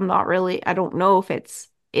things I'm not really, I don't know if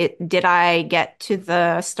did I get to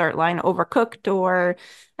the start line overcooked or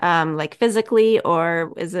like physically,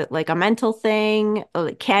 or is it like a mental thing?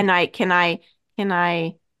 Can I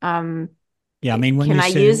Yeah, I mean, can I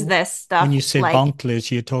use this when you stuff say like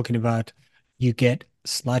bonkers, you're talking about you get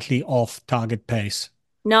slightly off target pace.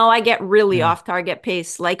 no, I get really Yeah. off target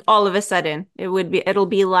pace. Like all of a sudden, it'll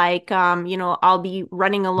be like I'll be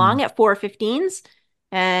running along Mm. at 4:15s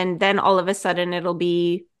and then all of a sudden it'll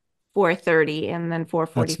be 4:30 and then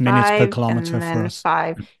That's minutes per 4:45 kilometer and for then us.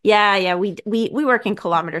 5. Yeah, yeah, we work in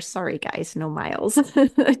kilometers. Sorry guys, no miles.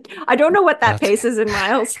 I don't know what that That's pace is in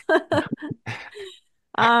miles.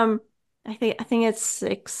 Um I think it's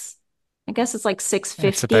 6. I guess it's like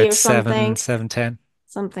it's 650 about or seven, something. 7:10.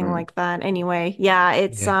 Something Mm. like that. Anyway, yeah,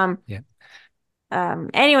 it's Yeah, yeah.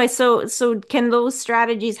 anyway, so can those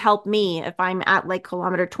strategies help me if I'm at like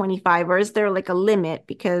kilometer 25, or is there like a limit?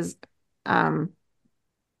 Because um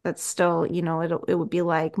that's still, it would be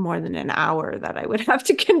like more than an hour that I would have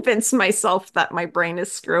to convince myself that my brain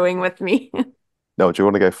is screwing with me. No, do you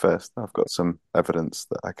want to go first? I've got some evidence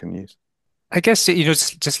that I can use. I guess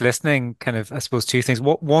just listening, kind of, I suppose two things.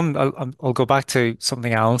 What one, I'll go back to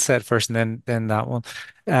something Alan said first, and then that one.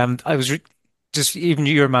 I was re just even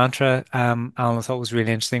your mantra, Alan, I thought was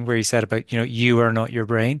really interesting, where you said about you are not your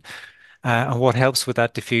brain. And what helps with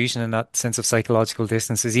that diffusion and that sense of psychological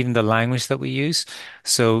distance is even the language that we use.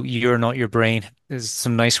 So you're not your brain. There's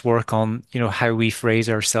some nice work on, how we phrase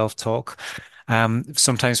our self-talk.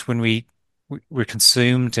 Sometimes when we're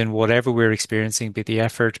consumed in whatever we're experiencing, be it the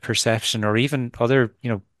effort, perception, or even other,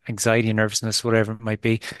 anxiety, nervousness, whatever it might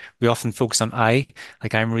be, we often focus on I,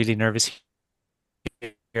 like I'm really nervous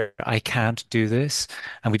here, I can't do this.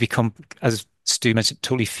 And we become, as Stu mentioned,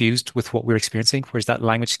 totally fused with what we're experiencing, whereas that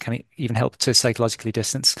language can even help to psychologically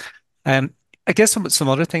distance. Um, I guess some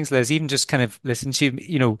other things, Les, even just kind of listen to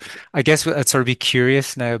you, I guess I'd sort of be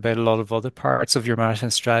curious now about a lot of other parts of your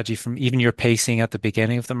marathon strategy, from even your pacing at the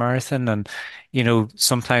beginning of the marathon. And,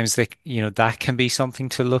 sometimes that can be something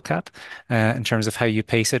to look at in terms of how you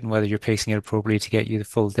pace it and whether you're pacing it appropriately to get you the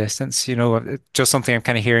full distance. Just something I'm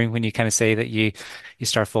kind of hearing when you kind of say that you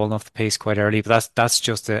start falling off the pace quite early. But that's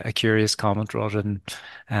just a curious comment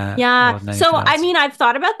Yeah. rather than So, anything I else. mean, I've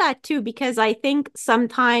thought about that too, because I think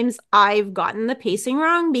sometimes I've gotten the pacing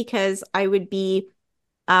wrong because I would be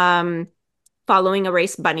um following a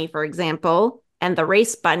race bunny, for example, and the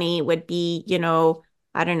race bunny would be,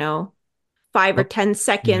 I don't know, 5 or But 10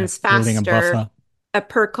 yeah, seconds building a faster buffer.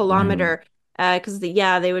 per Mm. kilometer. Because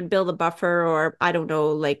they would build a buffer, or I don't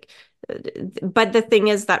know, like, but the thing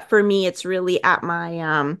is that for me, it's really at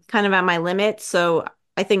my kind of at my limit. So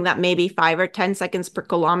I think that maybe 5 or 10 seconds per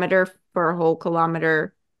kilometer for a whole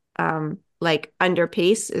kilometer, like under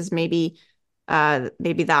pace is maybe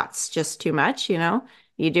that's just too much,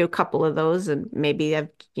 You do a couple of those and maybe I've,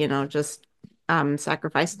 just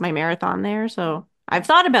sacrificed my marathon there. So I've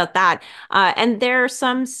thought about that. And there are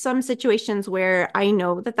some situations where I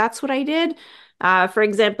know that that's what I did. For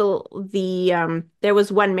example, there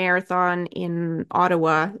was one marathon in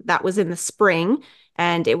Ottawa that was in the spring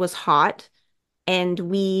and it was hot, and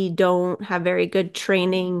we don't have very good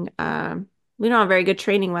training We don't have very good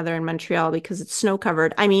training weather in Montreal because it's snow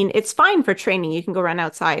covered. I mean, it's fine for training. You can go run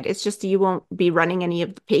outside. It's just you won't be running any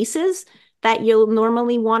of the paces that you'll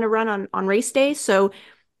normally want to run on race day. So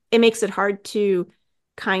it makes it hard to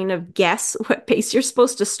kind of guess what pace you're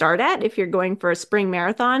supposed to start at if you're going for a spring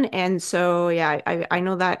marathon. And so, yeah, I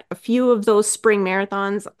know that a few of those spring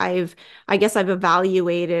marathons, I guess I've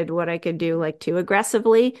evaluated what I could do like too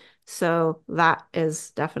aggressively. So that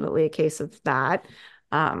is definitely a case of that.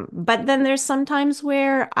 But then there's sometimes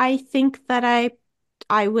where I think that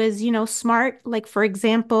I was, smart. Like, for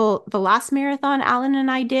example, the last marathon Alan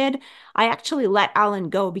and I did, I actually let Alan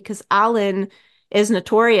go because Alan is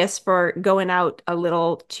notorious for going out a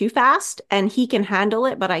little too fast and he can handle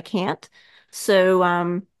it, but I can't. So,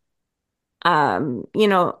 and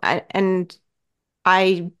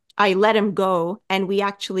I let him go and we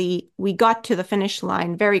got to the finish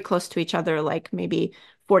line very close to each other, like maybe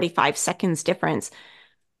 45 seconds difference.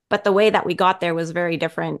 But the way that we got there was very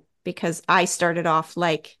different because I started off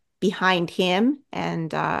like behind him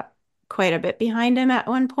and quite a bit behind him at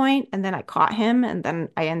one point, and then I caught him, and then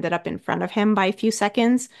I ended up in front of him by a few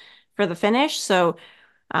seconds for the finish. So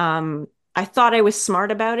I thought I was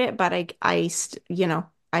smart about it, but I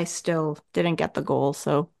still didn't get the goal.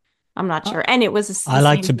 So I'm not I, sure. And it was I the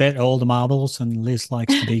like to same. bet all the marbles, and Liz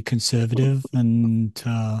likes to be conservative and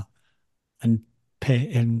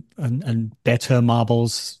pay and bet her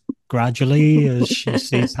marbles gradually as she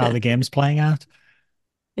sees how the game's playing out.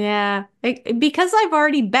 Yeah, because I've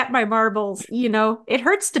already bet my marbles, it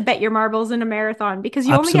hurts to bet your marbles in a marathon because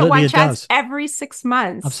you only get Absolutely, one it chance does. every 6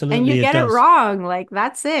 months and you Absolutely, it get it does. wrong. Like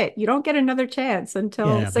that's it. You don't get another chance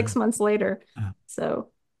until Yeah, six but months later. uh, So,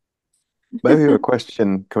 Maybe a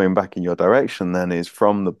question coming back in your direction then is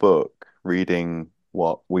from the book, reading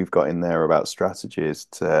what we've got in there about strategies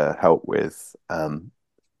to help with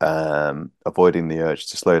avoiding the urge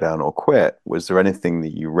to slow down or quit. Was there anything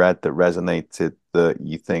that you read that resonated that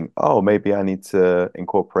you think, oh, maybe I need to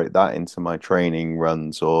incorporate that into my training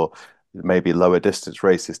runs or maybe lower distance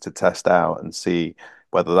races to test out and see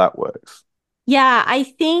whether that works? yeah, I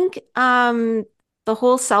think the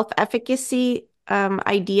whole self-efficacy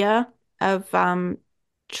idea of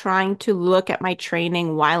trying to look at my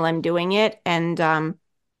training while I'm doing it and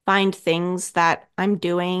find things that I'm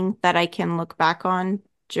doing that I can look back on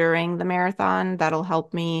during the marathon that'll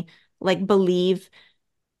help me like believe.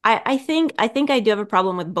 I think I do have a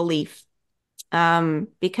problem with belief.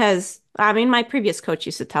 Because I mean, my previous coach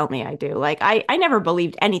used to tell me I do. Like, I never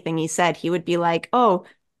believed anything he said. He would be like, "Oh,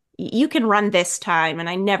 you can run this time," and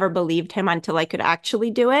I never believed him until I could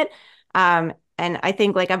actually do it. And I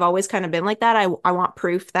think like I've always kind of been like that. I want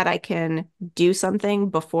proof that I can do something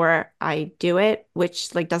before I do it,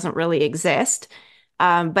 which like doesn't really exist.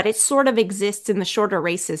 But it sort of exists in the shorter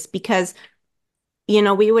races because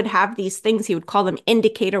we would have these things, he would call them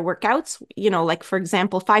indicator workouts, like for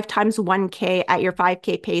example, 5 times 1K at your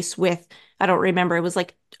 5K pace with, I don't remember, it was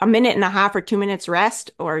like a minute and a half or 2 minutes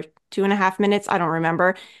rest or 2.5 minutes. I don't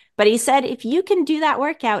remember. But he said, if you can do that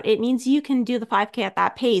workout, it means you can do the 5K at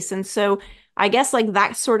that pace. And so I guess like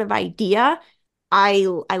that sort of idea, I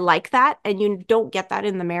like that. And you don't get that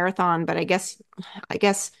in the marathon, but I guess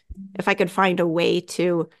if I could find a way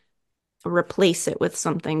to replace it with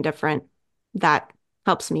something different that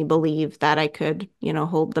helps me believe that I could,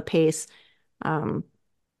 hold the pace. Um,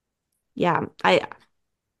 yeah,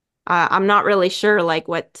 I'm not really sure like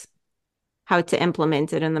how to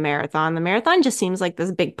implement it in the marathon. The marathon just seems like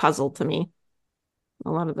this big puzzle to me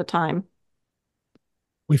a lot of the time.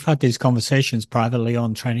 we've had these conversations privately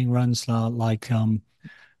on training runs, like,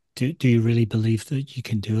 do you really believe that you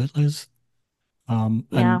can do it, Liz?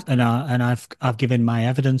 Yeah. And I've given my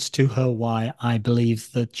evidence to her why I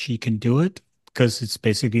believe that she can do it because it's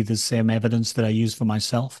basically the same evidence that I use for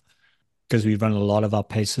myself because we run a lot of our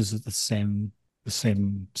paces at the same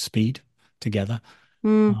speed together.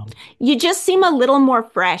 Mm. Um, You just seem a little more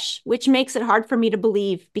fresh, which makes it hard for me to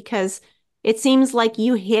believe because it seems like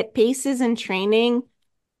you hit paces in training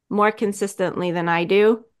more consistently than I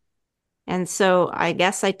do. And so I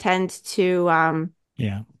guess I tend to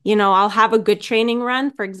yeah. I'll have a good training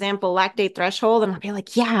run, for example, lactate threshold, and I'll be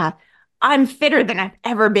like, yeah, I'm fitter than I've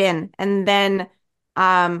ever been. And then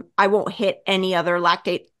I won't hit any other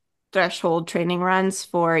lactate threshold training runs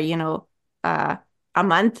for, uh, a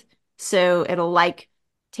month. So it'll like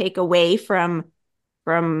take away from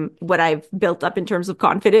what I've built up in terms of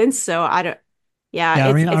confidence. So I don't, yeah, Yeah,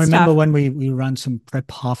 it's I it's remember tough. when we ran some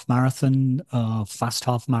prep half marathon, fast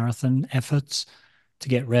half marathon efforts to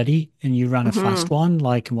get ready, and you ran a fast Hmm. one,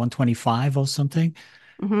 like 125 or something.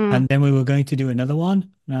 Hmm. And then we were going to do another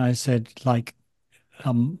one. And I said, like,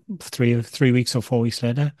 3 weeks or 4 weeks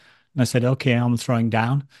later, And I said, okay, I'm throwing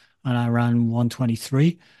down. And I ran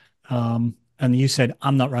 123. And you said,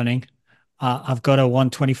 I'm not running. I've got a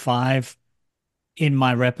 125 in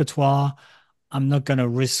my repertoire. I'm not going to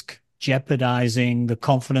risk jeopardizing the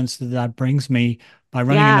confidence that that brings me by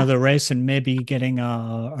running Yeah. another race and maybe getting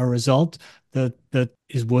a result that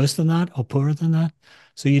is worse than that or poorer than that.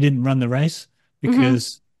 So you didn't run the race Hmm.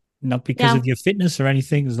 because not because Yeah. of your fitness or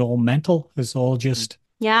anything. It's all mental. It's all just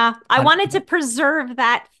Yeah. I I, wanted to preserve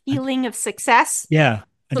that I feeling of success yeah.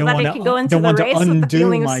 I so don't that want I to could go I into don't the want to race with the undo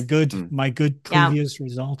feeling of, Mm. my good yeah. previous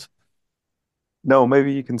result. No,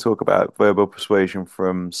 maybe you can talk about verbal persuasion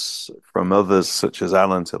from others such as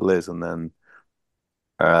Alan to Liz, and then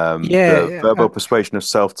the Yeah, verbal persuasion of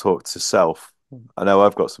self-talk to self. I know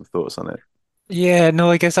I've got some thoughts on it. yeah. No,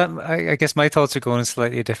 I guess my thoughts are going in a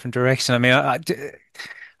slightly different direction. I mean, I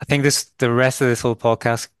think the rest of this whole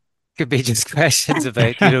podcast could be just questions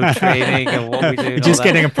about, training and what we do You're and all just that.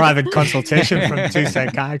 getting a private consultation from two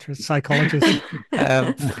psychiatrists, psychologists.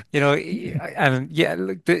 Um, and yeah,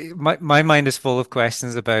 look, my mind is full of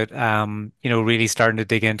questions about, really starting to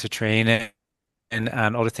dig into training and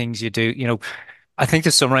other things you do. I think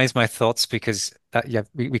to summarize my thoughts, because yeah,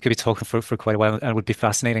 we could be talking for quite a while and it would be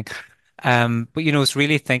fascinating. But it's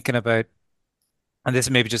really thinking about, and this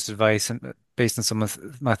is maybe just advice and based on some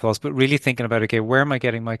of my thoughts, but really thinking about, okay, where am I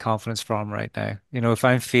getting my confidence from right now? If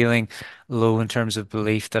I'm feeling low in terms of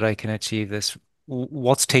belief that I can achieve this,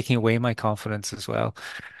 what's taking away my confidence as well?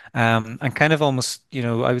 And kind of almost,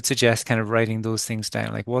 I would suggest kind of writing those things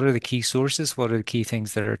down. Like, what are the key sources? What are the key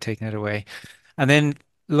things that are taking it away? And then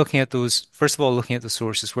looking at those, first of all, looking at the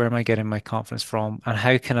sources, where am I getting my confidence from, and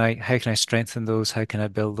how can I strengthen those? How can I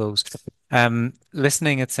build those?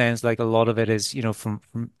 Listening, it sounds like a lot of it is, from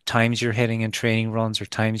times you're hitting in training runs or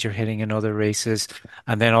times you're hitting in other races.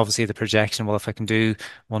 And then obviously the projection, well, if I can do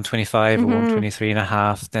 125 or Hmm. 123 and a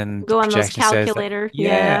half, then the Go on those projection says that, calculator. yeah,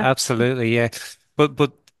 Yeah. absolutely. Yeah.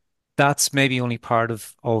 But that's maybe only part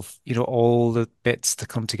of all the bits that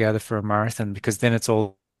come together for a marathon, because then it's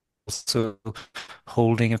all also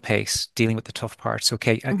holding a pace, dealing with the tough parts.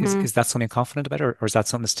 Okay, is Hmm. is that something I'm confident about, or is that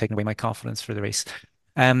something that's taking away my confidence for the race?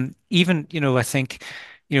 Even, I think,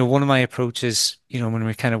 one of my approaches, when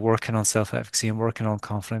we're kind of working on self-efficacy and working on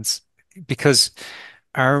confidence, because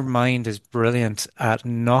our mind is brilliant at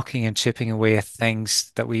knocking and chipping away at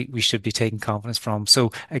things that we should be taking confidence from.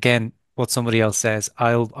 So again, what somebody else says,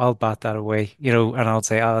 I'll bat that away, and I'll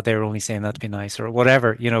say, oh, they're only saying that to be nice or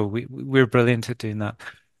whatever. We're brilliant at doing that.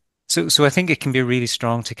 So I think it can be really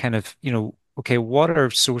strong to kind of, okay, what are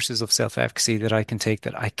sources of self-efficacy that I can take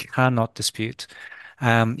that I cannot dispute?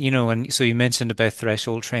 And so you mentioned about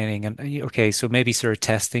threshold training and okay, so maybe sort of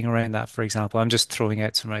testing around that, for example. I'm just throwing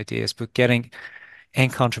out some ideas, but getting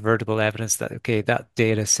incontrovertible evidence that, okay, that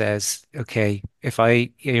data says, okay, if I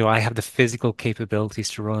have the physical capabilities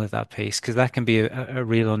to run at that pace, because that can be a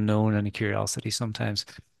real unknown and a curiosity sometimes.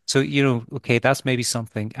 So, okay, that's maybe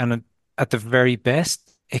something. And at the very best,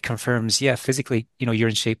 it confirms, yeah, physically, you're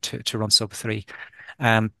in shape to run sub 3.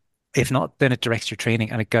 Um, if not, then it directs your training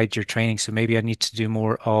and it guides your training. So maybe I need to do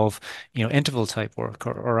more of, interval type work,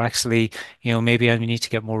 or actually, maybe I need to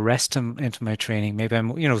get more rest into my training. Maybe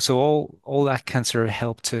so all that can sort of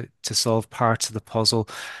help to solve parts of the puzzle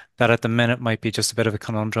that at the minute might be just a bit of a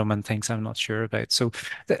conundrum and things I'm not sure about. So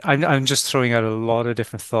I'm just throwing out a lot of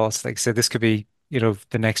different thoughts. Like I said, this could be, the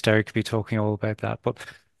next hour could be talking all about that, but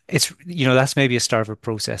it's, that's maybe a start of a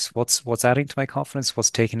process. What's adding to my confidence,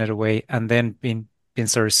 what's taking it away, and then being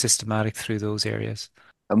sort of systematic through those areas.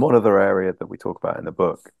 And one other area that we talk about in the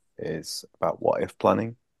book is about what if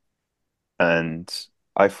planning. And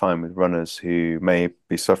I find with runners who may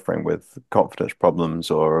be suffering with confidence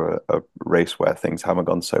problems or a race where things haven't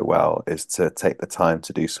gone so well, is to take the time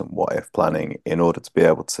to do some what if planning in order to be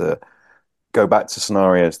able to go back to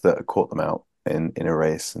scenarios that have caught them out in a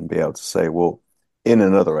race and be able to say, well, in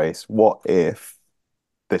another race, what if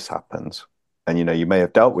this happens? And you may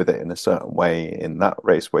have dealt with it in a certain way in that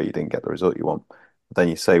race where you didn't get the result you want. But then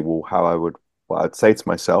you say, well, what I'd say to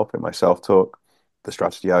myself in my self-talk, the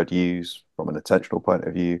strategy I'd use from an attentional point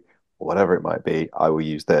of view, or whatever it might be, I will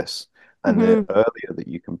use this. And the Hmm. earlier that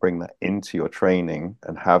you can bring that into your training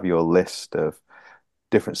and have your list of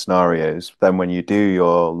different scenarios, then when you do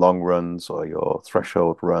your long runs or your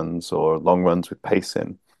threshold runs or long runs with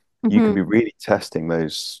pacing, you can Hmm. be really testing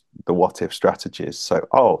the what if strategies. So,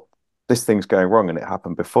 oh, this thing's going wrong and it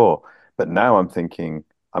happened before, but now I'm thinking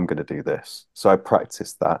I'm going to do this. So I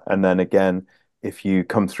practice that. And then again, if you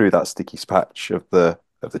come through that sticky patch of the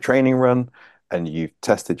training run and you've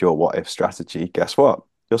tested your what if strategy, guess what?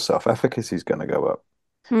 Your self-efficacy is going to go up.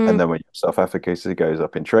 Hmm. And then when your self-efficacy goes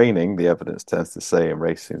up in training, the evidence tends to say in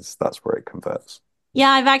races that's where it converts. Yeah,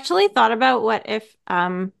 I've actually thought about what if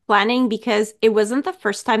planning because it wasn't the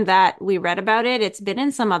first time that we read about it. It's been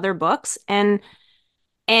in some other books and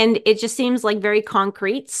it just seems like very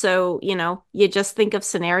concrete. So, you just think of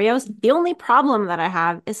scenarios. The only problem that I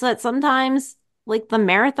have is that sometimes like the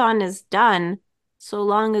marathon is done so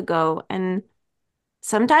long ago and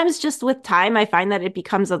sometimes just with time, I find that it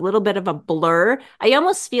becomes a little bit of a blur. I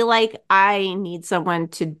almost feel like I need someone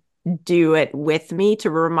to do it with me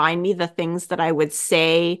to remind me the things that I would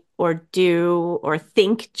say or do or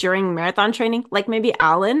think during marathon training, like maybe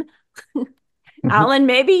Alan. Alan,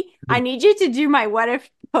 maybe I need you to do my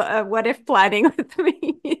what if planning with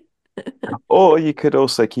me. Or you could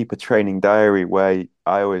also keep a training diary where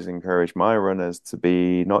I always encourage my runners to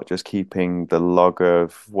be not just keeping the log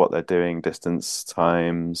of what they're doing, distance,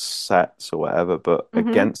 times, sets, or whatever, but Hmm.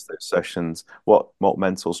 against those sessions, what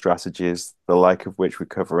mental strategies, the like of which we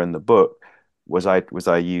cover in the book, was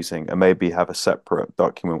I using, and maybe have a separate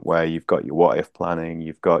document where you've got your what if planning,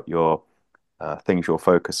 you've got your things you'll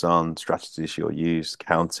focus on, strategies you'll use.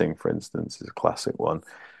 Counting, for instance, is a classic one.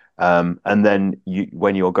 And then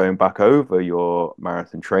when you're going back over your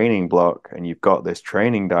marathon training block and you've got this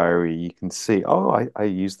training diary, you can see, oh, I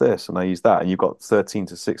use this and I use that. And you've got 13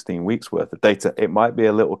 to 16 weeks worth of data. It might be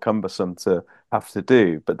a little cumbersome to have to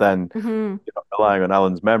do, but then Hmm. you're not relying on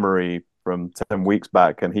Alan's memory from 10 weeks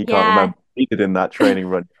back and he can't Yeah. remember what he did in that training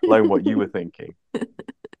run, alone what you were thinking.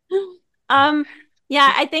 Um,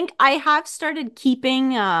 yeah, I think I have started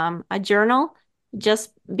keeping a journal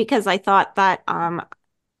just because I thought that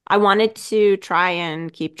I wanted to try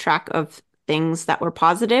and keep track of things that were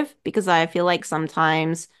positive because I feel like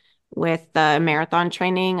sometimes with the marathon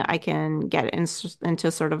training, I can get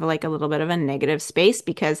into sort of like a little bit of a negative space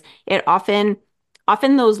because it often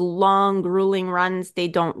those long, grueling runs, they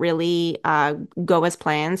don't really go as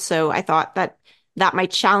planned. So I thought that my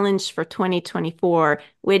challenge for 2024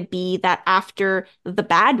 would be that after the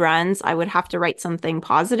bad runs, I would have to write something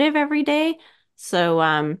positive every day. So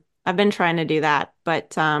I've been trying to do that,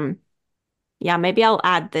 but yeah, maybe I'll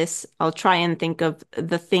add this. I'll try and think of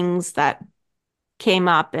the things that came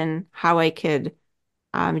up and how I could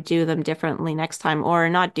do them differently next time, or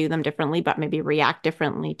not do them differently, but maybe react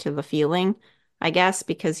differently to the feeling, I guess,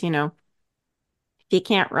 because, if you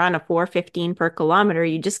can't run a 4:15 per kilometer,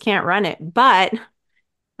 you just can't run it. But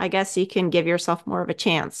I guess you can give yourself more of a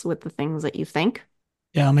chance with the things that you think.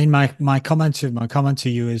 Yeah, I mean, my comment to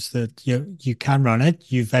you is that you can run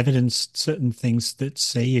it. You've evidenced certain things that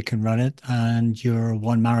say you can run it, and you're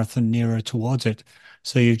one marathon nearer towards it.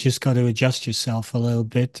 So you've just got to adjust yourself a little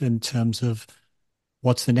bit in terms of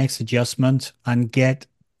what's the next adjustment, and get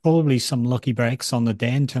probably some lucky breaks on the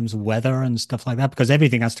day in terms of weather and stuff like that, because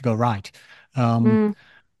everything has to go right. Um, Mm,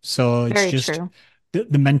 so it's very just true.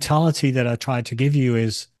 the mentality that I try to give you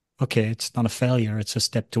is, okay, it's not a failure, it's a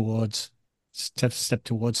step towards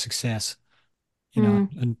success, Mm.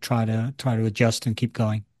 and try to adjust and keep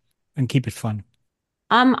going and keep it fun.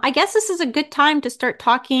 I guess this is a good time to start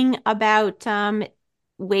talking about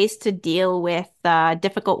ways to deal with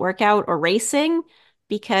difficult workout or racing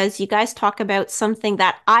because you guys talk about something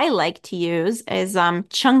that I like to use is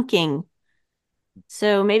chunking.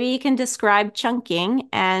 So maybe you can describe chunking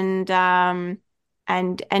and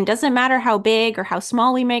doesn't matter how big or how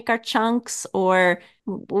small we make our chunks or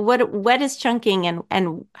what is chunking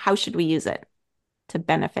and how should we use it to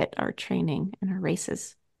benefit our training and our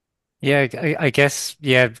races? Yeah, I guess,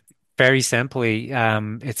 yeah, very simply,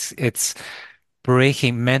 it's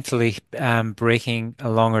breaking mentally, breaking a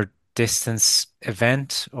longer distance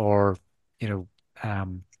event, or you know,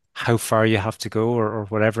 how far you have to go, or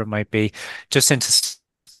whatever it might be, just into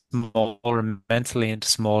smaller mentally, into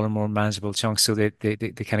smaller, more manageable chunks. So the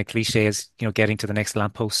kind of cliche is, getting to the next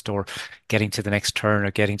lamppost, or getting to the next turn,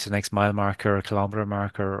 or getting to the next mile marker or kilometer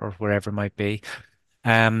marker, or wherever it might be.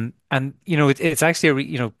 And it's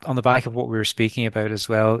actually on the back of what we were speaking about as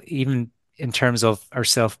well, even in terms of our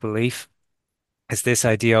self-belief, is this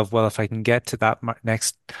idea of, well, if I can get to that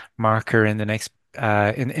next marker in the next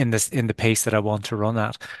in the pace that I want to run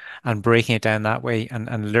at, and breaking it down that way,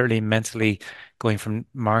 and literally mentally going from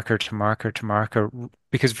marker to marker to marker,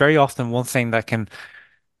 because very often one thing that can,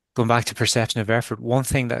 going back to perception of effort, one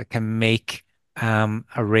thing that can make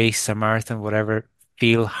a race, a marathon, whatever,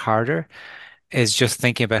 feel harder is just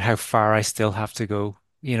thinking about how far I still have to go.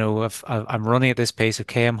 If I'm running at this pace,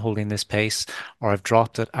 okay, I'm holding this pace, or I've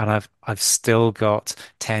dropped it and I've still got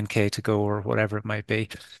 10K to go, or whatever it might be.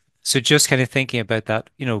 So just kind of thinking about that,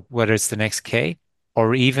 whether it's the next K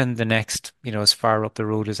or even the next, as far up the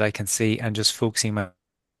road as I can see, and just focusing my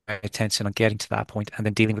attention on getting to that point and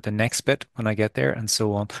then dealing with the next bit when I get there and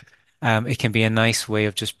so on. It can be a nice way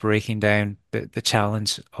of just breaking down the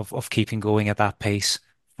challenge of keeping going at that pace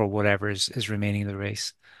for whatever is remaining in the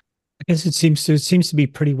race. I guess it seems to be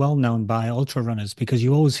pretty well known by ultra runners because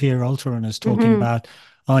you always hear ultra runners talking Hmm. about,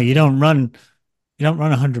 oh, you don't run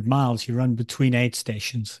 100 miles, you run between aid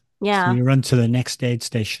stations. So Yeah. you run to the next aid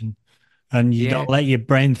station and you Yeah, don't let your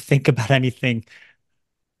brain think about anything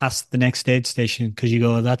past the next aid station because you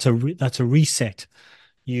go, that's a reset.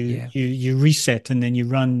 You yeah. you you reset and then you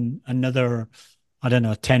run another, I don't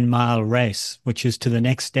know, 10-mile race, which is to the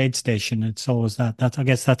next aid station. It's always that. I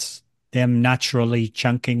guess that's them naturally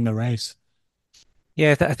chunking the race.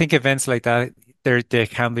 Yeah, I think events like that, there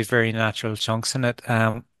can be very natural chunks in it.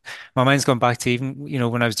 My mind's going back to even,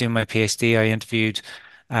 when I was doing my PhD, I interviewed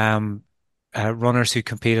um, runners who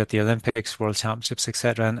compete at the Olympics, World Championships,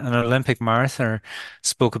 etc. And an Olympic marathoner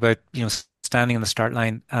spoke about, standing on the start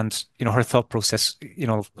line and, her thought process,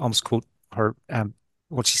 almost quote her,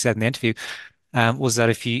 what she said in the interview, was that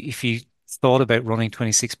if you thought about running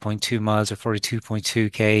 26.2 miles or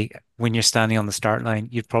 42.2K when you're standing on the start line,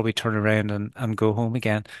 you'd probably turn around and go home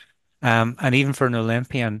again. And even for an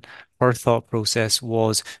Olympian, her thought process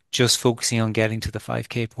was just focusing on getting to the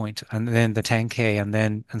 5K point and then the 10K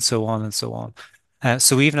and so on and so on.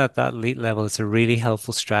 So even at that elite level, it's a really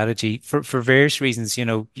helpful strategy for various reasons.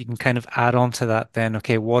 You can kind of add on to that then,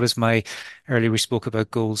 okay, what is my, earlier we spoke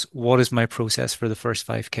about goals. What is my process for the first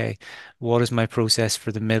 5K? What is my process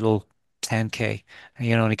for the middle 10K?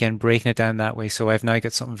 And again, breaking it down that way. So I've now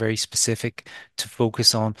got something very specific to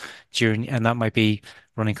focus on during, and that might be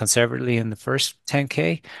running conservatively in the first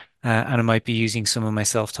 10K. And I might be using some of my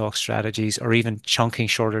self-talk strategies or even chunking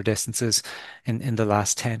shorter distances in the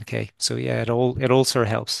last 10K. So yeah, it all sort of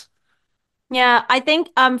helps. Yeah, I think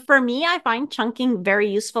for me, I find chunking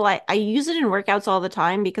very useful. I use it in workouts all the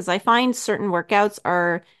time because I find certain workouts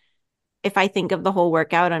are, if I think of the whole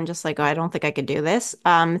workout, I'm just like, oh, I don't think I could do this.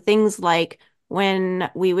 Things like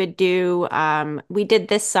when we did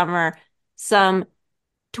this summer some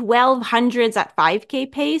 1200s at 5K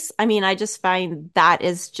pace. I mean, I just find that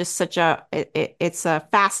is just it's a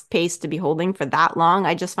fast pace to be holding for that long.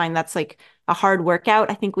 I just find that's like a hard workout.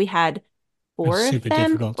 I think we had It's four of super them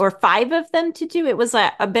difficult. or five of them to do. It was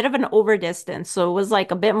a bit of an over distance. So it was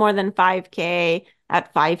like a bit more than 5K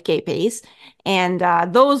at 5K pace. And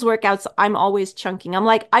those workouts, I'm always chunking. I'm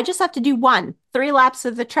like, I just have to do one, 3 laps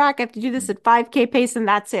of the track. I have to do this at 5K pace, and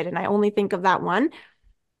that's it. And I only think of that one.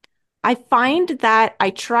 I find that I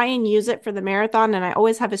try and use it for the marathon, and I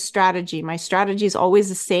always have a strategy. My strategy is always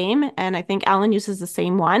the same, and I think Alan uses the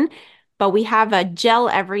same one. But we have a gel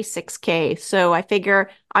every 6K. So I figure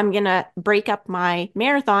I'm going to break up my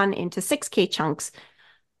marathon into 6K chunks.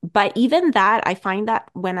 But even that, I find that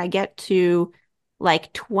when I get to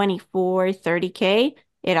like 24, 30K,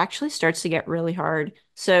 it actually starts to get really hard.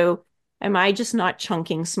 So am I just not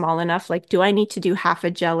chunking small enough? Like, do I need to do half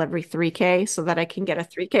a gel every 3K so that I can get a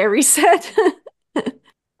 3K reset?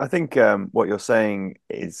 I think what you're saying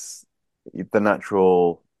is the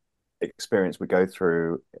natural experience we go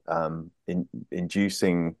through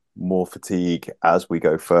inducing more fatigue as we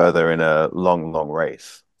go further in a long, long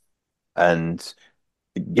race. And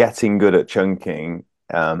getting good at chunking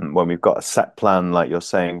when we've got a set plan, like you're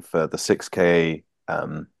saying, for the 6K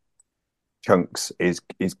chunks is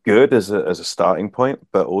good as a starting point,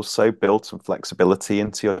 but also build some flexibility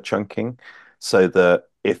into your chunking so that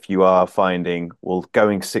if you are finding, well,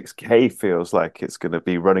 going 6K feels like it's going to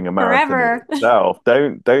be running a marathon in Forever. itself,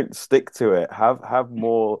 don't stick to it. Have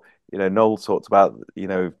more, Noel talked about,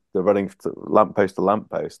 the running lamppost to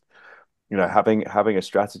lamppost. Having a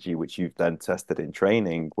strategy which you've then tested in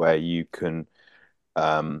training where you can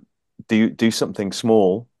um, do something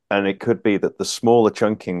small, and it could be that the smaller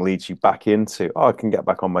chunking leads you back into, oh, I can get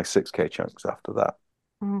back on my 6K chunks after that.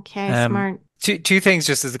 Okay, Um, smart. two things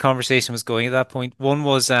just as the conversation was going at that point. One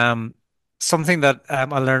was something that I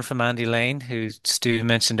learned from Andy Lane, who Stu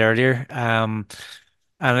mentioned earlier.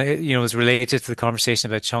 And it, was related to the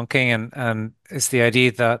conversation about chunking, and it's the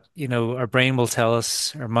idea that our brain will tell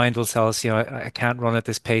us, our mind will tell us, I can't run at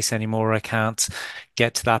this pace anymore. I can't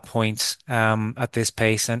get to that point at this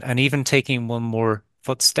pace, and even taking one more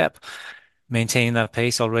footstep, maintaining that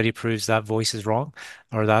pace already proves that voice is wrong,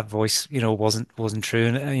 or that voice wasn't true,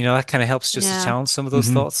 and that kind of helps just to Yeah. challenge some of those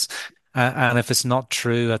Hmm. thoughts. And if it's not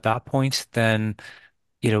true at that point, then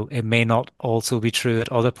it may not also be true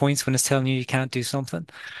at other points when it's telling you you can't do something.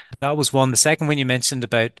 That was one. The second one you mentioned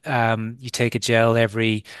about you take a gel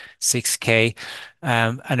every 6K.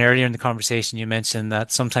 And earlier in the conversation, you mentioned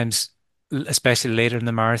that sometimes especially later in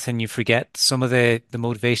the marathon, you forget some of the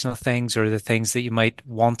motivational things or the things that you might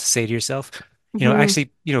want to say to yourself. Mhm.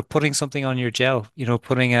 Actually, putting something on your gel,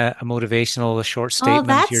 putting a motivational, a short Oh, statement,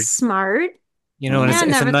 that's smart. Oh, and yeah, it's a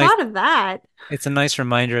never nice thought of that. it's a nice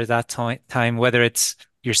reminder at that time, whether it's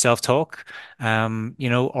your self-talk,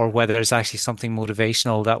 or whether it's actually something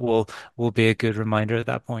motivational that will be a good reminder at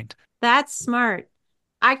that point. That's smart.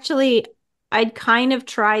 Actually, I'd kind of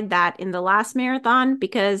tried that in the last marathon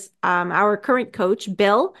because our current coach,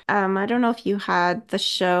 Bill, I don't know if you had the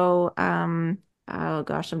show oh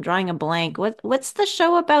gosh, I'm drawing a blank. What's the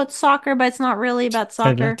show about soccer, but it's not really about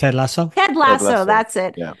soccer? Ted Lasso. Ted Ted Lasso, Lasso. that's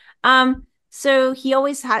it. Yeah. So he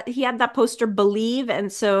had that poster Believe,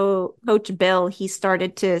 and so Coach Bill, he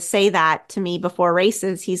started to say that to me before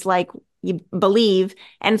races. He's like, you believe.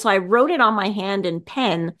 And so I wrote it on my hand in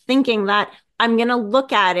pen, thinking that I'm gonna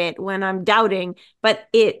look at it when I'm doubting, but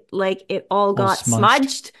it all All got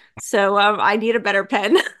smudged. smudged. So I need a better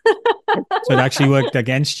pen. So it actually worked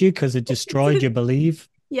against you because it destroyed your belief.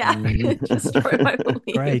 Yeah, Mhm. destroy my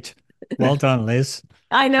belief. Great. Well done, Liz.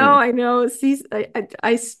 I know. See,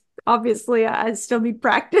 obviously I still need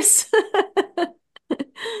practice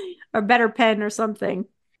or better pen or something.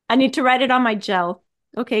 I need to write it on my gel.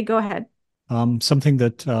 Okay, go ahead. Something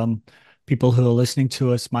that people who are listening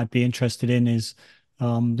to us might be interested in is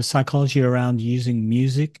the psychology around using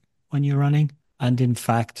music when you're running. And in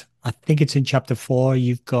fact, I think it's in chapter 4,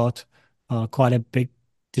 you've got quite a big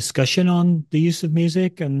discussion on the use of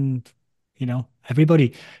music. And,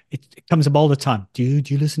 everybody, it comes up all the time. Do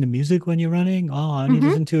you listen to music when you're running? Oh, I only Hmm.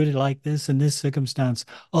 listen to it like this in this circumstance.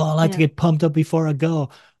 Oh, I like to Yeah. get pumped up before I go.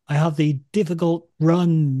 I have the difficult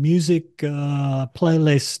run music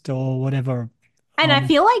playlist or whatever. And I Um,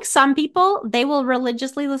 feel like some people, they will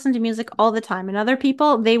religiously listen to music all the time, and other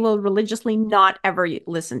people, they will religiously not ever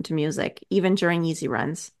listen to music, even during easy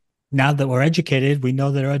runs. Now that we're educated, we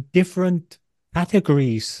know there are different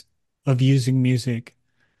categories of using music.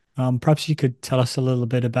 Perhaps you could tell us a little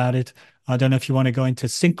bit about it. I don't know if you want to go into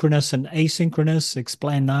synchronous and asynchronous,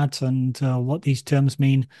 explain that and what these terms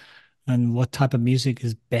mean and what type of music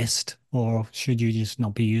is best, or should you just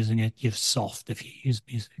not be using it? You're soft if you use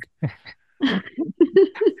music.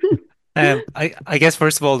 I guess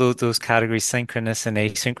first of all, those categories, synchronous and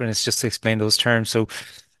asynchronous, just to explain those terms. So,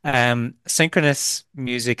 synchronous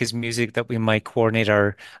music is music that we might coordinate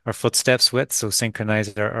our footsteps with, so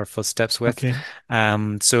synchronize our footsteps with. Okay.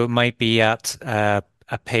 So it might be at a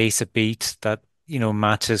pace, a beat that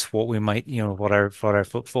matches what we might, what our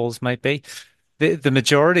footfalls might be. The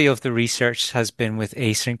majority of the research has been with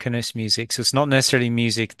asynchronous music. So it's not necessarily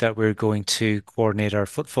music that we're going to coordinate our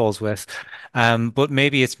footfalls with, but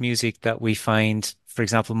maybe it's music that we find, for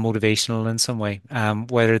example, motivational in some way,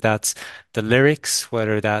 whether that's the lyrics,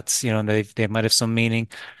 whether that's, they might have some meaning,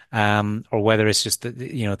 or whether it's just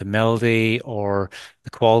the melody or the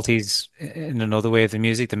qualities in another way of the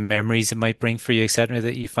music, the memories it might bring for you, etc.,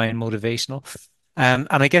 that you find motivational. And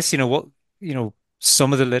I guess,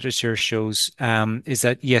 some of the literature shows is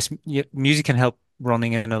that yes, music can help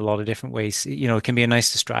running in a lot of different ways. It can be a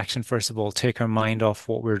nice distraction, first of all, take our mind off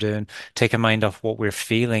what we're doing, take our mind off what we're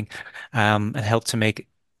feeling, and help to make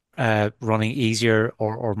running easier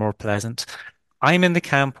or more pleasant. I'm in the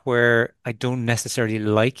camp where I don't necessarily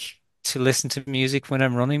like to listen to music when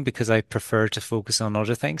I'm running because I prefer to focus on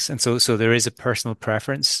other things. And so there is a personal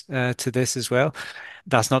preference to this as well.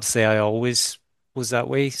 That's not to say I always was that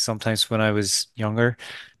way. Sometimes when I was younger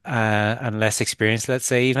and less experienced, let's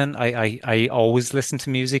say even, I always listened to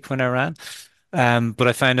music when I ran. But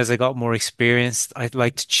I found as I got more experienced, I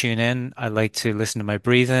like to tune in. I like to listen to my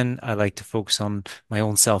breathing. I like to focus on my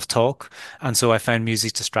own self-talk. And so I found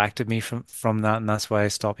music distracted me from that, and that's why I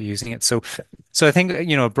stopped using it. So I think,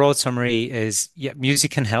 a broad summary is, yeah,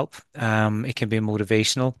 music can help. It can be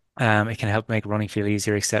motivational. It can help make running feel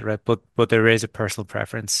easier, etc. But there is a personal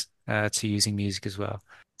preference to using music as well.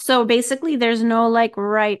 So basically, there's no like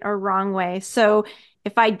right or wrong way. So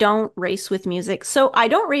if I don't race with music, so I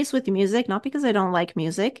don't race with music, not because I don't like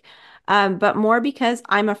music, but more because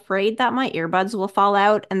I'm afraid that my earbuds will fall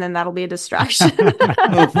out and then that'll be a distraction.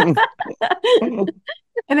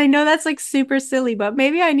 And I know that's like super silly, but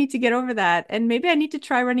maybe I need to get over that. And maybe I need to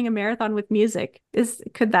try running a marathon with music.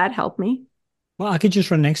 Could that help me? Well, I could just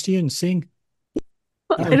run next to you and sing.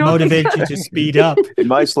 That I would don't think motivate you to speed up. It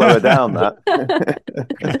might slow her down, that.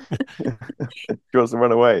 She wants to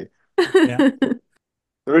run away. Yeah.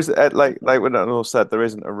 There is like what Noel said, there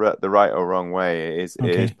isn't the right or wrong way. It is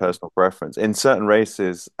Okay. personal preference. In certain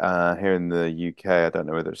races here in the UK, I don't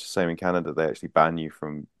know whether it's the same in Canada, they actually ban you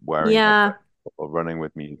from wearing Yeah. headphones or running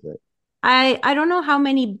with music. I don't know how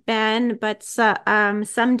many ban, but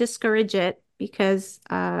some discourage it because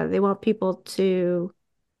they want people to,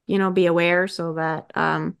 be aware so that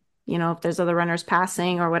if there's other runners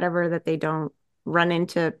passing or whatever, that they don't run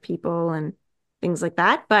into people and things like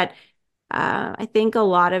that. But I think a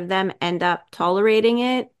lot of them end up tolerating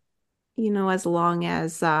it, as long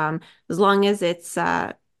as it's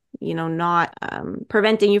not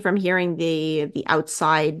preventing you from hearing the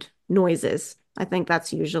outside noises. I think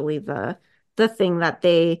that's usually the thing that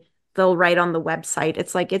they'll write on the website.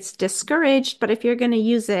 It's like it's discouraged, but if you're going to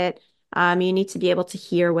use it, you need to be able to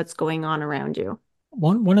hear what's going on around you.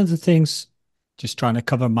 One of the things, just trying to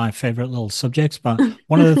cover my favorite little subjects, but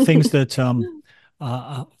one of the things that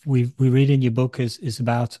we read in your book is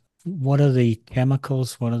about what are the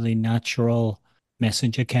chemicals, what are the natural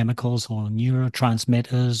messenger chemicals or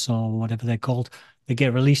neurotransmitters or whatever they're called that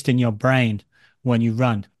get released in your brain when you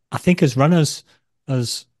run. I think as runners,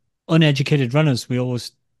 as uneducated runners, we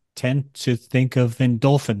always tend to think of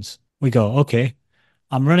endorphins. We go, okay,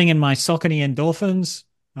 I'm running in my Saucony endorphins,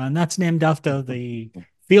 and that's named after the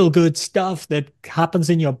feel good stuff that happens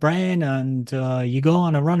in your brain, and you go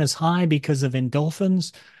on a runner's high because of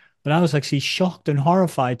endorphins. But I was actually shocked and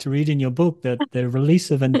horrified to read in your book that the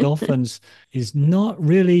release of endorphins is not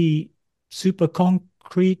really super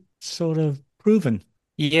concrete, sort of proven.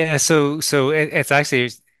 Yeah, so it's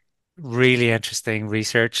actually really interesting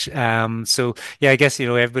research. So yeah, I guess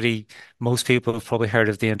everybody, most people have probably heard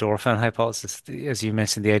of the endorphin hypothesis, as you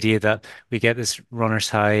mentioned, the idea that we get this runner's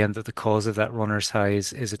high, and that the cause of that runner's high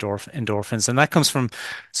is endorphins, and that comes from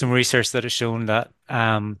some research that has shown that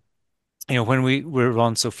when we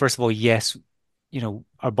run. So first of all, yes,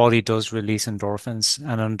 our body does release endorphins,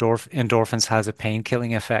 and endorphins has a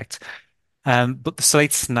pain-killing effect. But the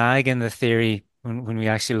slight snag in the theory, when we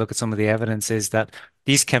actually look at some of the evidence, is that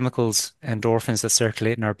these chemicals, endorphins that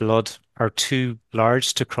circulate in our blood, are too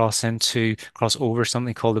large to cross over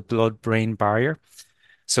something called the blood-brain barrier.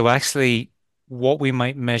 So actually, what we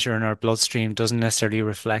might measure in our bloodstream doesn't necessarily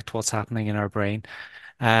reflect what's happening in our brain.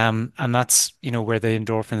 And that's, where the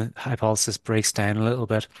endorphin hypothesis breaks down a little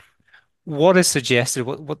bit. What is suggested,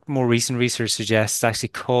 what more recent research suggests actually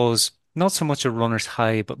cause not so much a runner's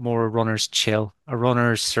high, but more a runner's chill, a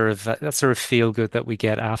runner's sort of that sort of feel good that we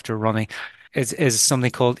get after running is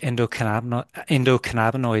something called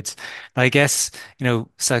endocannabinoids. Now, I guess,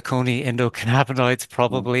 Saucony endocannabinoids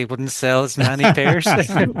probably wouldn't sell as many pairs.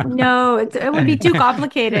 No, it would be too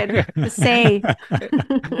complicated to say.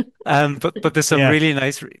 But there's some Yeah. really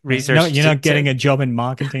nice No, research you're not getting to a job in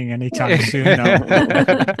marketing anytime soon now.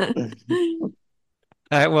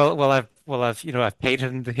 I've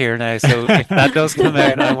patented it here now, so if that does come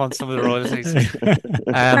out, I want some of the royalties.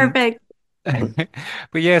 Um, Perfect.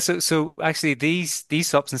 but yeah, so actually, these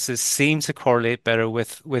substances seem to correlate better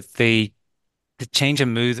with the change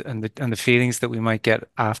in mood and the feelings that we might get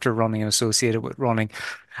after running and associated with running.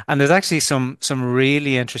 And there's actually some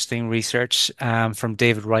really interesting research from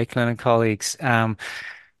David Reichland and colleagues.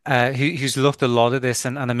 Who's looked a lot at this,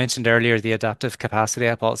 and I mentioned earlier the adaptive capacity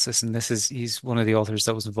hypothesis, and he's one of the authors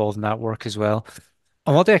that was involved in that work as well.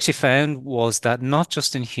 And what they actually found was that not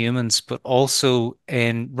just in humans, but also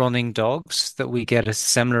in running dogs, that we get a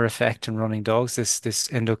similar effect in running dogs, this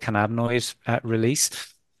endocannabinoid release.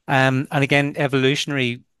 And again,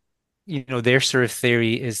 evolutionary, their sort of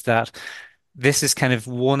theory is that this is kind of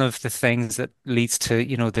one of the things that leads to,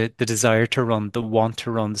 the desire to run, the want to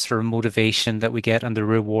run, the sort of motivation that we get and the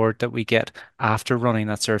reward that we get after running,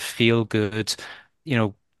 that sort of feel good.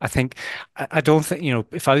 I think I don't think,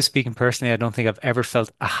 if I was speaking personally, I don't think I've ever felt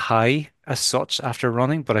a high as such after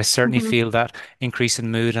running, but I certainly Mhm. feel that increase in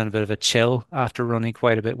mood and a bit of a chill after running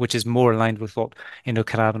quite a bit, which is more aligned with what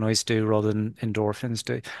endocannabinoids do rather than endorphins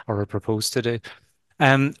do or are proposed to do.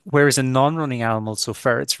 Whereas in non-running animals, so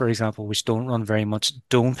ferrets, for example, which don't run very much,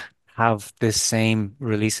 don't have this same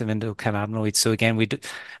release of endocannabinoids. So again,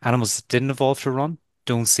 animals that didn't evolve to run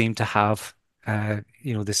don't seem to have,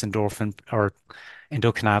 this endorphin or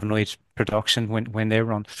endocannabinoid production when they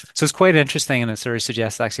run. So it's quite interesting, and it sort of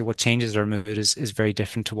suggests actually what changes our mood is very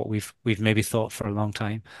different to what we've maybe thought for a long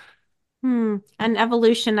time. And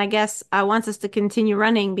evolution, I guess, wants us to continue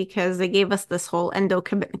running because they gave us this whole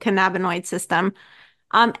endocannabinoid system.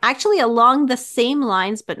 Actually, along the same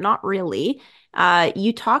lines, but not really.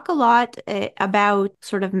 You talk a lot about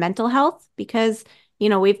sort of mental health because,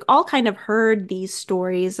 we've all kind of heard these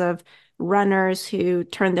stories of runners who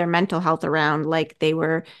turned their mental health around, like they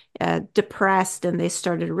were depressed and they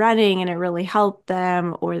started running and it really helped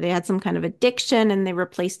them, or they had some kind of addiction and they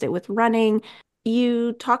replaced it with running.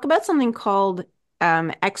 You talk about something called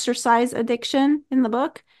exercise addiction in the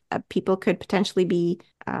book. people could potentially be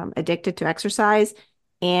addicted to exercise.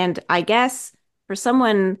 And I guess for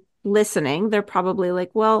someone listening, they're probably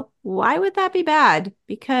like, well, why would that be bad?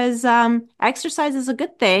 Because exercise is a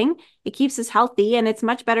good thing. It keeps us healthy, and it's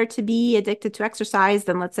much better to be addicted to exercise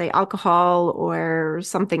than, let's say, alcohol or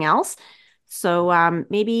something else. So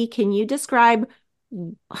maybe can you describe,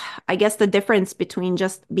 I guess, the difference between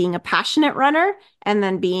just being a passionate runner and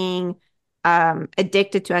then being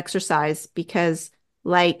addicted to exercise? Because,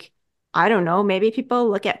 like, I don't know, maybe people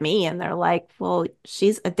look at me and they're like, well,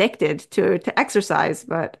 she's addicted to exercise,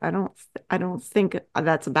 but I don't think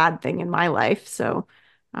that's a bad thing in my life. So,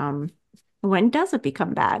 um, when does it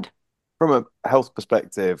become bad? From a health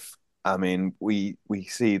perspective, I mean, we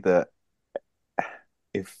see that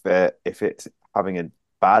if it's having a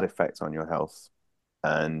bad effect on your health,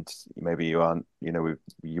 and maybe you aren't,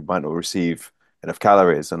 you might not receive enough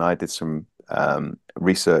calories. And I did some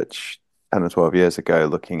research 10 or 12 years ago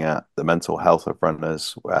looking at the mental health of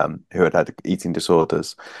runners who had eating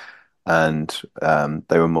disorders. And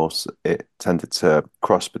they were more, it tended to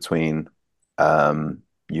cross between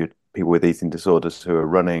you people with eating disorders who are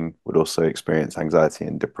running would also experience anxiety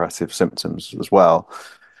and depressive symptoms as well.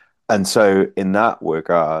 And so, in that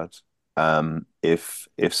regard, if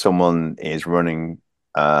someone is running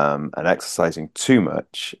and exercising too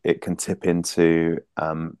much, it can tip into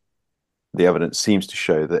the evidence seems to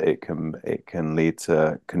show that it can lead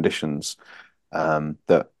to conditions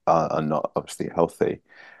that are not obviously healthy.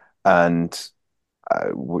 And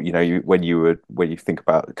when you think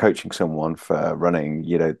about coaching someone for running,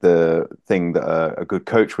 the thing that a good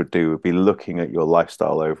coach would do would be looking at your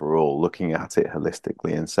lifestyle overall, looking at it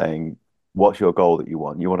holistically and saying, what's your goal that you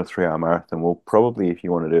want? You want a 3 hour marathon? Well, probably if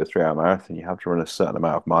you want to do a 3 hour marathon, you have to run a certain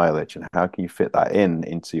amount of mileage. And how can you fit that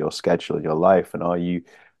into your schedule, your life? And are you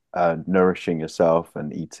nourishing yourself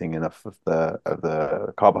and eating enough of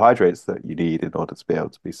the carbohydrates that you need in order to be able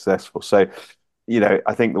to be successful? So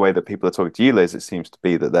I think the way that people are talking to you, Liz, it seems to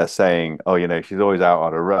be that they're saying, oh, she's always out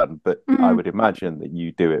on a run. But I Mhm. would imagine that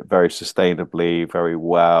you do it very sustainably, very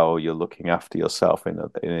well. You're looking after yourself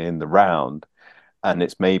in the round. And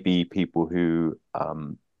it's maybe people who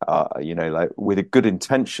are, like with a good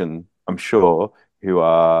intention, I'm sure, who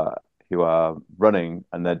are running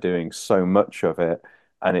and they're doing so much of it,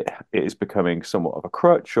 and it is becoming somewhat of a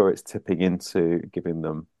crutch, or it's tipping into giving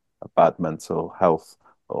them a bad mental health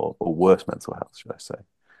or worse mental health, should I say.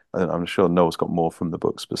 And I'm sure Noel's got more from the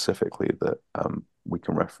book specifically that we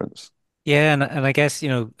can reference. Yeah, and I guess,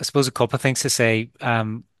 I suppose a couple of things to say.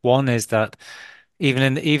 One is that even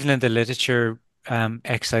in the literature,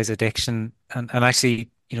 exercise addiction, and actually,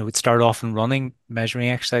 it started off in running, measuring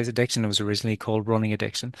exercise addiction. It was originally called running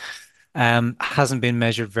addiction. Hasn't been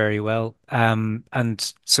measured very well.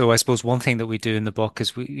 And so I suppose one thing that we do in the book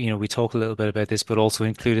is we talk a little bit about this, but also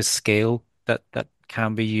include a scale that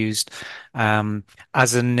can be used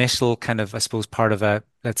as an initial kind of, I suppose, part of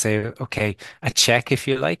let's say, okay, a check, if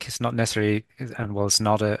you like. It's not necessarily, and well, it's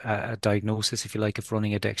not a diagnosis, if you like, of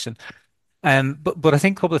running addiction. But I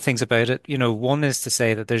think a couple of things about it. One is to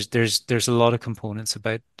say that there's a lot of components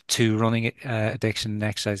about to running addiction and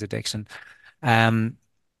exercise addiction. Um,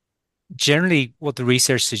 Generally, what the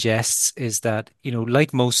research suggests is that,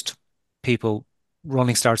 like most people,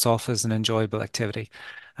 running starts off as an enjoyable activity.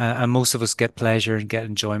 And most of us get pleasure and get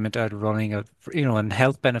enjoyment out of running, and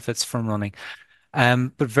health benefits from running.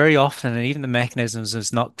 But very often, and even the mechanisms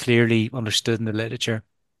is not clearly understood in the literature.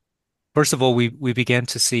 First of all, we begin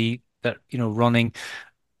to see that, running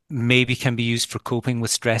maybe can be used for coping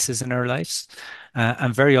with stresses in our lives.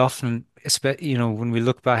 And very often, when we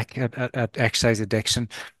look back at exercise addiction,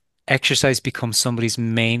 exercise becomes somebody's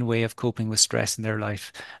main way of coping with stress in their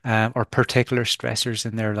life, or particular stressors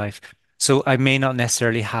in their life. So I may not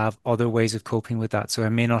necessarily have other ways of coping with that. So I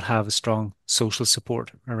may not have a strong social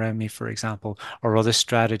support around me, for example, or other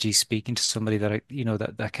strategies speaking to somebody that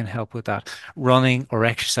that can help with that. Running or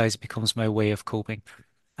exercise becomes my way of coping.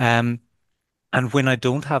 Um, and when I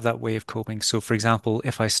don't have that way of coping, so for example,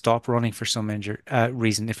 if I stop running for some injured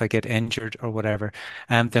reason, if I get injured or whatever,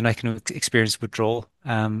 then I can experience withdrawal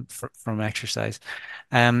from exercise.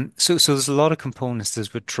 So there's a lot of components.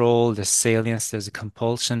 There's withdrawal, there's salience, there's a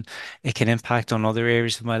compulsion. It can impact on other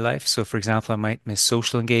areas of my life. So for example, I might miss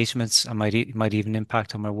social engagements. It might even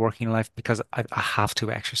impact on my working life because I have to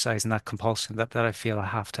exercise, and that compulsion that I feel I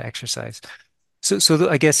have to exercise. So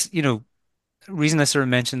I guess, reason I sort of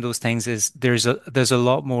mentioned those things is there's a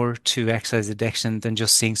lot more to exercise addiction than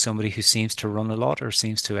just seeing somebody who seems to run a lot or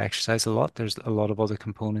seems to exercise a lot. There's a lot of other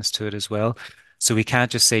components to it as well. So we can't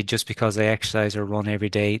just say just because I exercise or run every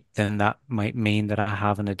day, then that might mean that I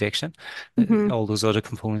have an addiction. Hmm. All those other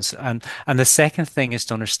components. And the second thing is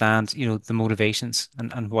to understand, the motivations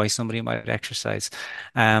and why somebody might exercise.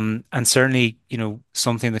 And certainly,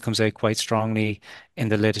 something that comes out quite strongly in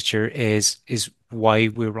the literature is why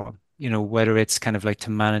we run. Whether it's kind of like to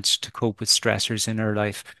manage to cope with stressors in our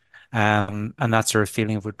life. And that sort of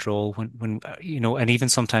feeling of withdrawal and even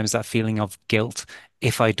sometimes that feeling of guilt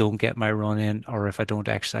if I don't get my run in or if I don't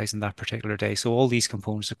exercise in that particular day. So all these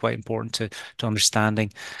components are quite important to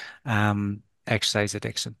understanding exercise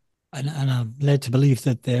addiction. And I'm led to believe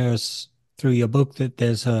that through your book, that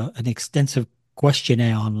there's an extensive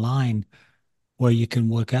questionnaire online where you can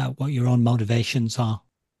work out what your own motivations are.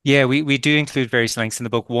 Yeah, we do include various links in the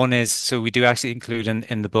book. One is, so we do actually include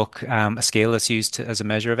in the book a scale that's used as a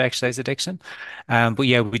measure of exercise addiction. But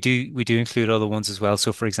yeah, we do include other ones as well.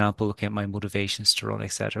 So for example, looking at my motivations to run,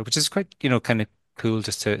 etc., which is quite, kind of cool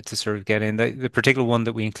just to sort of get in. The particular one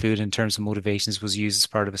that we include in terms of motivations was used as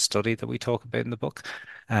part of a study that we talk about in the book,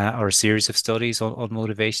 or a series of studies on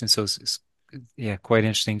motivation. So yeah, quite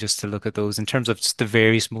interesting just to look at those in terms of just the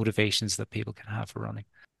various motivations that people can have for running.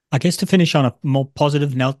 I guess to finish on a more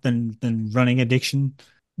positive note than running addiction,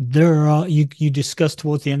 there are you discuss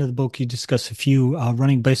towards the end of the book, you discuss a few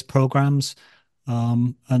running based programs,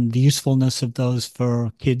 and the usefulness of those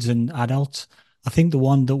for kids and adults. I think the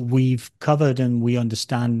one that we've covered and we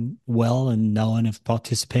understand well and know and have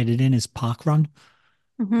participated in is park run.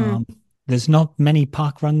 Hmm. Um, there's not many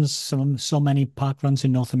park runs, so many park runs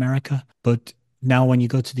in North America, but now when you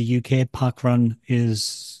go to the UK, park run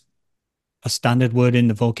is a standard word in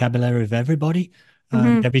the vocabulary of everybody.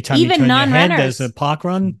 And Hmm. every time you Even turn your head, there's a non-runners. park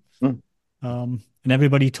run. Mm. And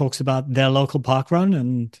everybody talks about their local park run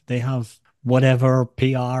and they have whatever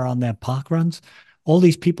PR on their park runs. All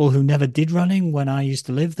these people who never did running when I used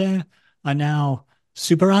to live there are now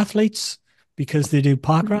super athletes because they do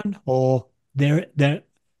park run, or they're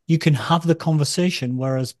you can have the conversation,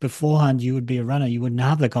 whereas beforehand you would be a runner, you wouldn't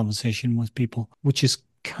have the conversation with people, which is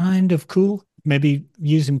kind of cool. Maybe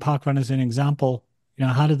using park run as an example,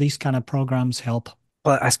 how do these kind of programs help?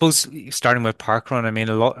 Well, I suppose starting with parkrun, I mean,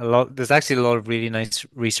 there's actually a lot of really nice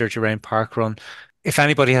research around parkrun. If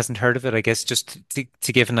anybody hasn't heard of it, I guess just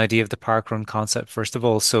to give an idea of the parkrun concept, first of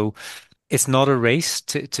all. So it's not a race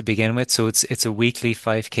to begin with. So it's a weekly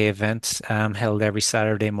 5K event, held every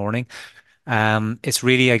Saturday morning. It's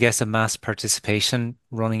really, I guess, a mass participation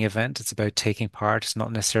running event. It's about taking part. It's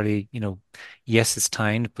not necessarily, yes, it's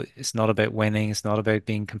timed, but it's not about winning. It's not about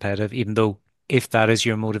being competitive, even though if that is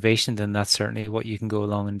your motivation, then that's certainly what you can go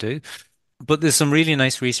along and do. But there's some really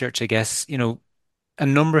nice research, I guess, a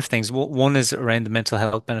number of things. One is around the mental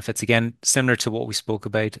health benefits. Again, similar to what we spoke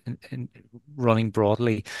about in running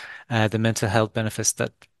broadly, the mental health benefits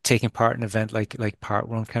that taking part in an event like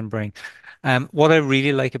Parkrun can bring. What I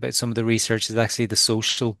really like about some of the research is actually the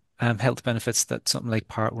social health benefits that something like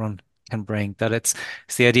Parkrun can bring. That it's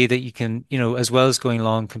the idea that you can, as well as going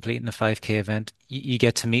along completing a 5K event, you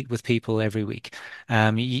get to meet with people every week.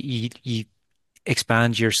 You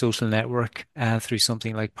expand your social network through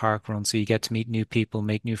something like Parkrun, so you get to meet new people,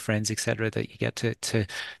 make new friends, etc., that you get to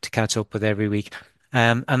catch up with every week.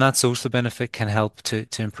 And that social benefit can help to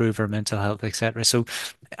improve our mental health, etc. So,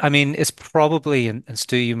 I mean, it's probably, and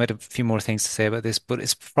Stu, you might have a few more things to say about this, but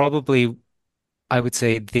it's probably, I would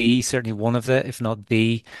say, certainly one of the, if not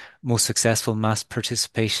the most successful mass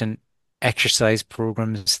participation exercise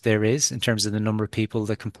programs there is in terms of the number of people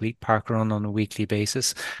that complete parkrun on a weekly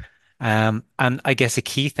basis. And I guess a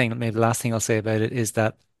key thing, maybe the last thing I'll say about it is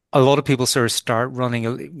that a lot of people sort of start running.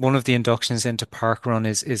 One of the inductions into park run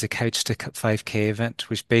is a couch to 5K event,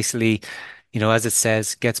 which basically, as it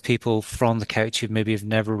says, gets people from the couch who maybe have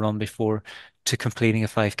never run before to completing a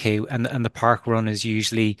 5K. And the park run is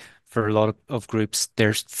usually for a lot of groups,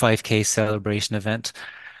 there's 5K celebration event.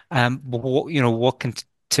 But what can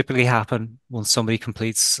typically happen when somebody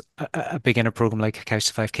completes a beginner program like a Couch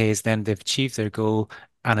to 5K is then they've achieved their goal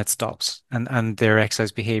and it stops and their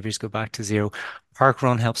exercise behaviors go back to zero. Park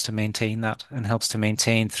Run helps to maintain that and helps to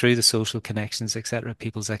maintain through the social connections, etc.,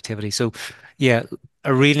 people's activity. So yeah,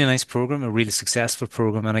 a really nice program, a really successful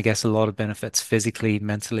program, and I guess a lot of benefits physically,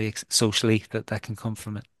 mentally, socially that can come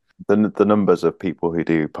from it. The numbers of people who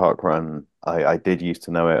do park run, I did used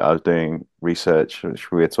to know it. I was doing research,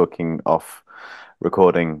 which we were talking off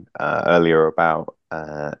recording earlier about,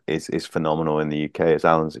 is phenomenal in the UK. It's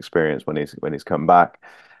Alan's experience when he's come back,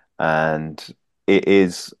 and it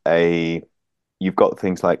is a you've got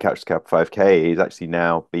things like Couch to Cap 5K is actually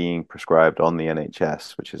now being prescribed on the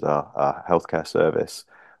NHS, which is our healthcare service,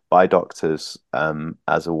 by doctors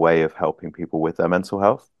as a way of helping people with their mental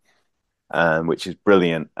health. which is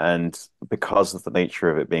brilliant. And because of the nature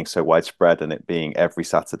of it being so widespread and it being every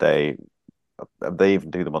Saturday, they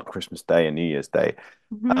even do them on Christmas Day and New Year's Day.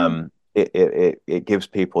 Mhm. It gives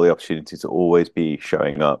people the opportunity to always be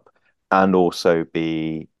showing up and also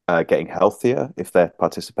be getting healthier if they're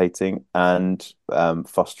participating and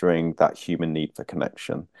fostering that human need for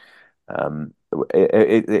connection. Um,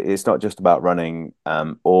 it's not just about running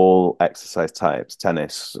all exercise types,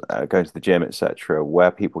 tennis, going to the gym, etc.,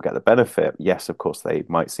 where people get the benefit. Yes, of course, they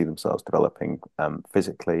might see themselves developing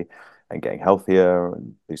physically and getting healthier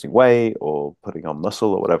and losing weight or putting on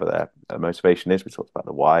muscle or whatever their motivation is. We talked about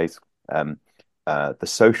the whys. Um, the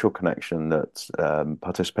social connection that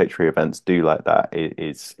participatory events do like that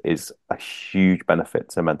is a huge benefit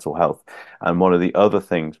to mental health. And one of the other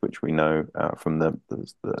things which we know from the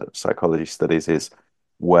psychology studies is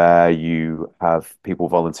where you have people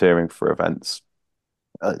volunteering for events.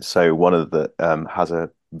 So one of the has a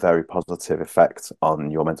very positive effect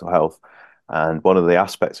on your mental health. And one of the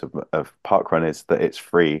aspects of parkrun is that it's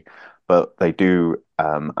free, but they do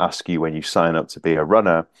ask you when you sign up to be a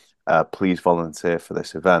runner, please volunteer for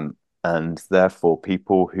this event. And therefore,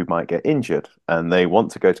 people who might get injured and they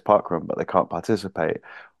want to go to parkrun, but they can't participate,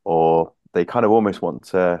 or they kind of almost want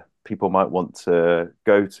to, people might want to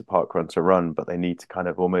go to parkrun to run, but they need to kind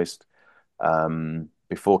of almost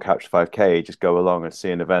before Couch 5K, just go along and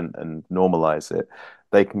see an event and normalize it.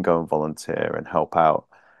 They can go and volunteer and help out.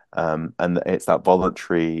 And it's that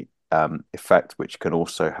voluntary effect which can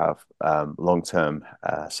also have long-term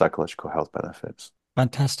psychological health benefits.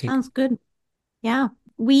 Fantastic. Sounds good. Yeah.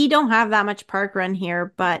 We don't have that much park run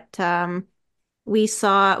here, but I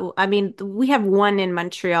mean, we have one in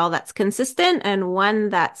Montreal that's consistent and one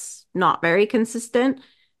that's not very consistent.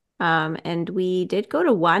 And we did go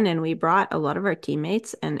to one and we brought a lot of our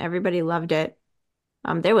teammates and everybody loved it.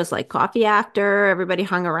 There was like coffee after, everybody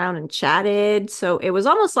hung around and chatted. So it was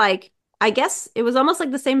almost like, I guess it was almost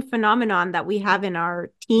like the same phenomenon that we have in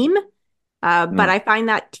our team. But Mm. I find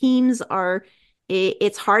that teams are,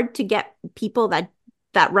 it's hard to get people that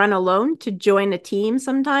run alone to join a team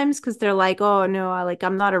sometimes because they're like, oh no,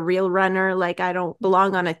 I'm not a real runner, like I don't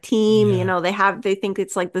belong on a team. Yeah. They think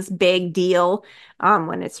it's like this big deal,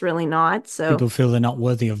 when it's really not. So People feel they're not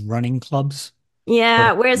worthy of running clubs, yeah,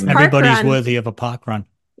 but whereas Mm. park everybody's run, worthy of a park run.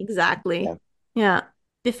 exactly. Yeah. Yeah.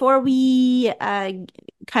 Before we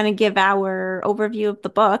kind of give our overview of the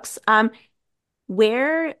books,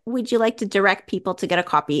 where would you like to direct people to get a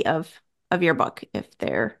copy of your book if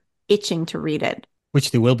they're itching to read it?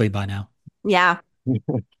 Which they will be by now. Yeah.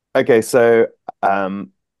 Okay, so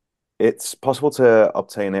um, it's possible to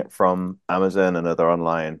obtain it from Amazon and other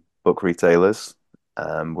online book retailers.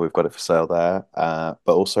 We've got it for sale there,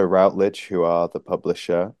 but also Routledge, who are the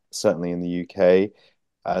publisher, certainly in the UK.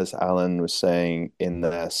 As Alan was saying in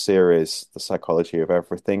their series, The Psychology of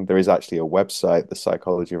Everything, there is actually a website,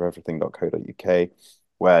 thepsychologyofeverything.co.uk,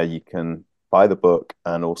 where you can buy the book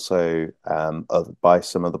and also buy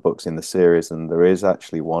some of the books in the series. And there is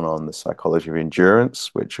actually one on the psychology of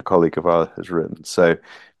endurance, which a colleague of ours has written. So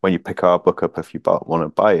when you pick our book up, if you want to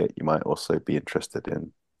buy it, you might also be interested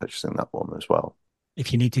in purchasing that one as well.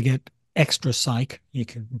 If you need to get extra psych, you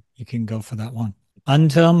can go for that one.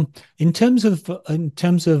 And in terms of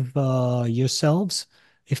yourselves,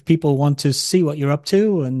 if people want to see what you're up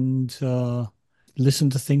to and listen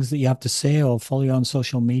to things that you have to say or follow you on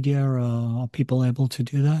social media, are people able to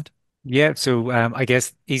do that? Yeah, so I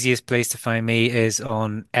guess easiest place to find me is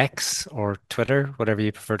on X or Twitter, whatever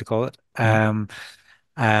you prefer to call it. Yeah.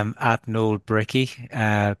 At Noel Bricky,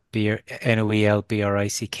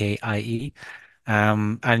 Noelbrickie.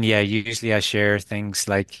 And yeah, usually I share things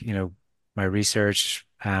like, my research.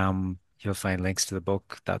 You'll find links to the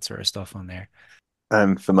book, that sort of stuff on there.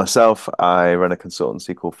 For myself, I run a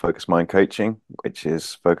consultancy called Focus Mind Coaching, which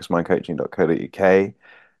is focusmindcoaching.co.uk.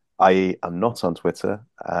 I am not on Twitter,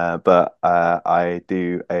 but I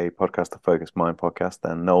do a podcast, the Focus Mind podcast,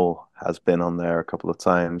 and Noel has been on there a couple of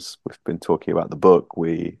times. We've been talking about the book.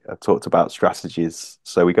 We have talked about strategies,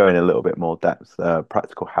 so we go in a little bit more depth,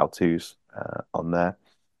 practical how-tos on there,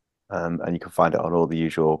 and you can find it on all the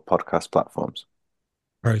usual podcast platforms.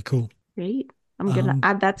 Very cool. Great. I'm gonna Um,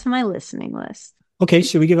 add that to my listening list. okay,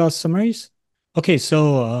 should we give our summaries? Okay,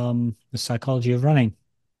 so The Psychology of Running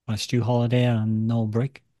by Stu Holliday and Noel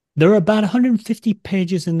Brick. There are about 150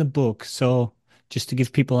 pages in the book, so just to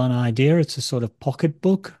give people an idea, it's a sort of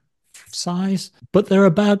pocketbook size. But there are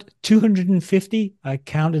about 250, I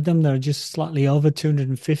counted them, there are just slightly over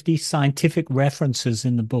 250 scientific references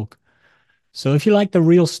in the book. So if you like the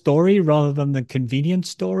real story rather than the convenient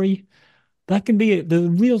story, the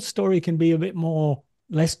real story can be a bit more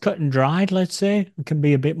less cut and dried, let's say. It can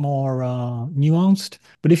be a bit more nuanced.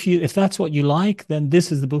 But if that's what you like, then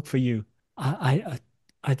this is the book for you. I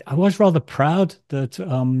was rather proud that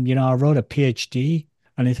I wrote a PhD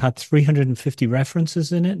and it had 350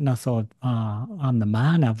 references in it, and I thought, I'm the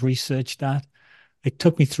man. I've researched that. It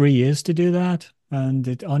took me 3 years to do that, and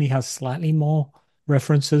it only has slightly more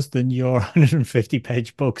references than your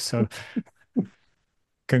 150-page book. So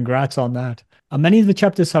congrats on that. Many of the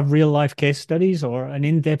chapters have real life case studies or an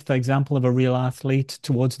in-depth example of a real athlete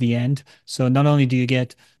towards the end. So not only do you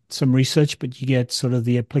get some research, but you get sort of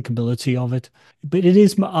the applicability of it. But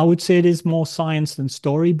I would say it is more science than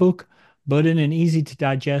storybook, but in an easy to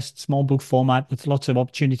digest small book format with lots of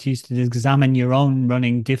opportunities to examine your own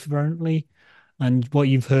running differently. And what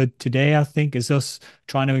you've heard today, I think, is us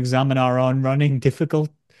trying to examine our own running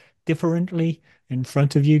differently in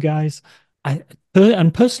front of you guys.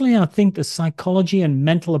 And personally, I think the psychology and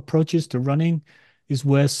mental approaches to running is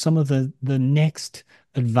where some of the next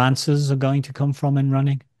advances are going to come from in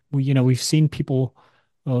running. We've seen people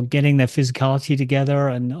getting their physicality together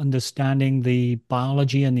and understanding the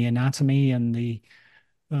biology and the anatomy and the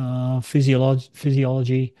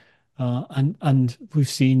physiology, and we've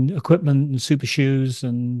seen equipment and super shoes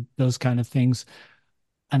and those kind of things.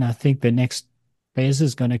 And I think the next phase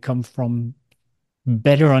is going to come from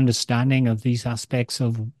better understanding of these aspects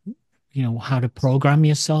of, how to program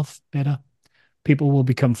yourself better. People will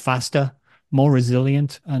become faster, more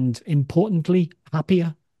resilient, and importantly,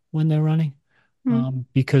 happier when they're running,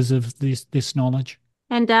 because of this knowledge.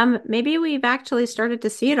 And maybe we've actually started to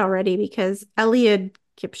see it already because Eliud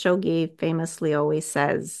Kipchoge famously always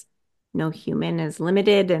says, no human is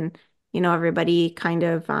limited, and everybody kind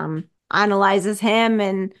of analyzes him,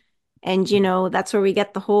 and that's where we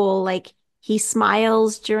get the whole like he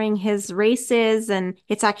smiles during his races, and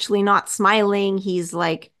it's actually not smiling. He's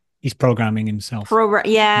programming himself.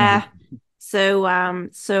 Yeah. So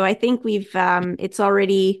I think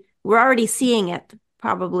we're already seeing it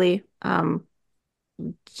probably.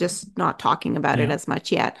 Just not talking about it as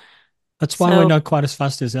much yet. That's why we're not quite as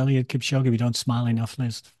fast as Eliud Kipchoge. We don't smile enough,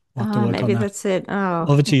 Liz. We'll have to work maybe on that. That's it. Oh,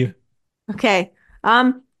 over to you. Okay.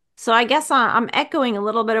 So I guess I'm echoing a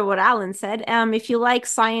little bit of what Alan said. If you like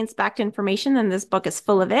science-backed information, then this book is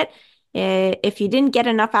full of it. If you didn't get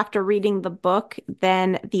enough after reading the book,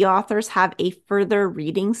 then the authors have a further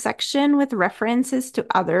reading section with references to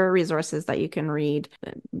other resources that you can read,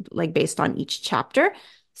 like based on each chapter.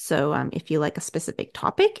 So if you like a specific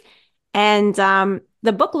topic. And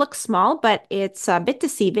the book looks small, but it's a bit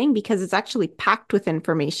deceiving because it's actually packed with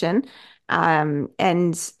information.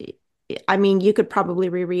 And I mean, you could probably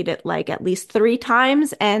reread it like at least 3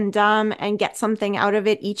 times and get something out of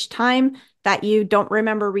it each time that you don't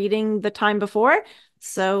remember reading the time before.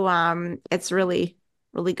 So it's really,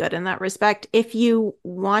 really good in that respect. If you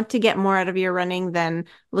want to get more out of your running, then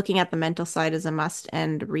looking at the mental side is a must,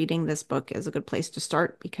 and reading this book is a good place to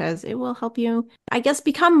start because it will help you, I guess,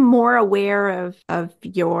 become more aware of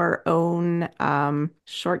your own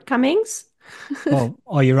shortcomings.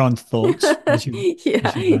 Or your own thoughts as you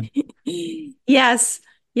run. Yes.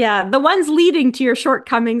 Yeah. The ones leading to your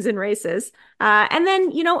shortcomings in races. And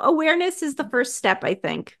then, awareness is the first step, I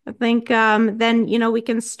think. Then, we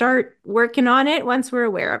can start working on it once we're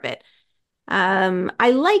aware of it.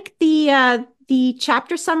 I like the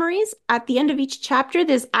chapter summaries. At the end of each chapter,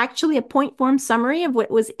 there's actually a point form summary of what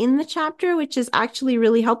was in the chapter, which is actually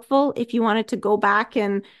really helpful if you wanted to go back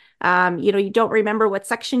and you don't remember what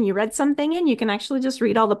section you read something in, you can actually just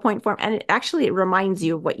read all the point form, and it reminds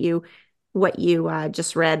you of what you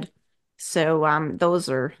just read. So those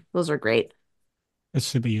are great. It's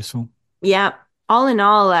super useful. Yeah. All in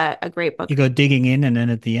all, a great book. You go digging in, and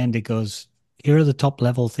then at the end it goes, here are the top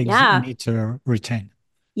level things that you need to retain.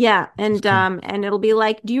 Yeah. And it'll be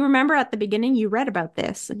like, do you remember at the beginning you read about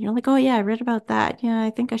this? And you're like, oh yeah, I read about that. Yeah,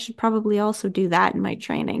 I think I should probably also do that in my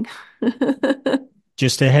training.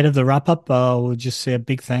 Just ahead of the wrap up, we'll just say a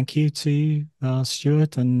big thank you to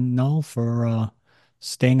Stuart and Noel for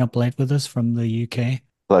staying up late with us from the UK.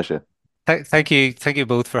 Pleasure. Thank you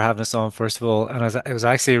both for having us on, first of all. And it was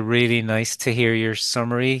actually really nice to hear your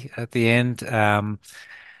summary at the end.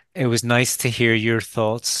 It was nice to hear your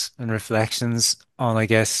thoughts and reflections on, I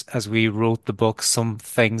guess, as we wrote the book, some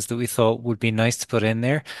things that we thought would be nice to put in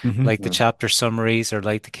there, like the chapter summaries or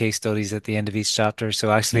like the case studies at the end of each chapter.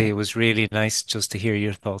 So actually, it was really nice just to hear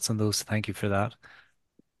your thoughts on those. Thank you for that.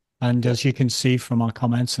 And as you can see from our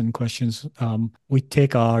comments and questions, we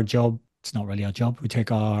take our job, it's not really our job, we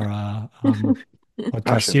take our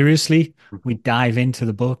podcast seriously. We dive into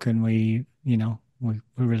the book and we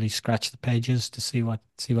really scratch the pages to see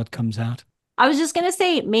what comes out. I was just gonna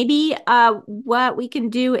say maybe what we can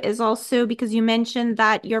do is also, because you mentioned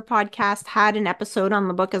that your podcast had an episode on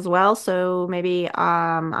the book as well, so maybe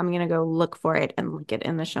I'm gonna go look for it and link it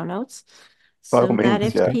in the show notes By all so that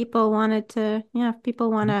means, if yeah. people wanted to, if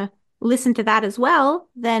people want to listen to that as well,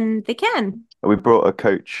 then they can. We brought a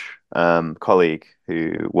coach colleague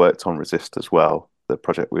who worked on Resist as well, the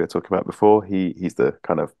project we were talking about before. He's the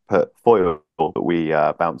kind of foil that we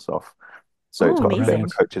bounce off. So it's Oh, got a bit of a amazing.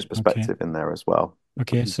 coach's perspective in there as well.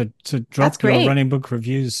 Okay, so That's drop your great. Running Book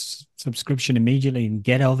Reviews subscription immediately and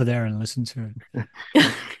get over there and listen to it.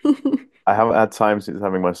 I haven't had time since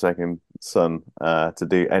having my second son to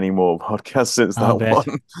do any more podcasts since I'll that bet.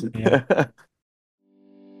 one. Yeah.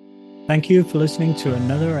 Thank you for listening to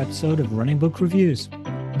another episode of Running Book Reviews.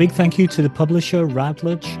 A big thank you to the publisher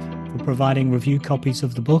Routledge for providing review copies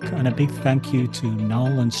of the book, and a big thank you to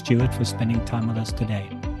Noel and Stuart for spending time with us today.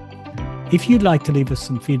 If you'd like to leave us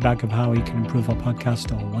some feedback of how we can improve our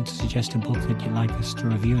podcast or want to suggest a book that you'd like us to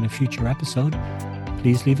review in a future episode,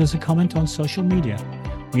 please leave us a comment on social media.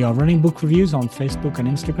 We are Running Book Reviews on Facebook and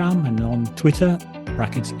Instagram, and on Twitter,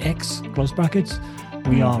 _X,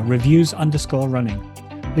 we are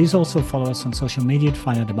reviews_running. Please also follow us on social media to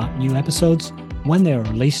find out about new episodes when they are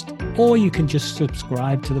released, or you can just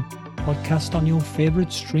subscribe to the podcast on your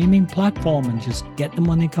favorite streaming platform and just get them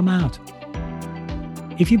when they come out.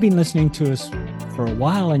 If you've been listening to us for a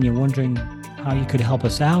while and you're wondering how you could help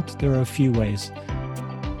us out, there are a few ways.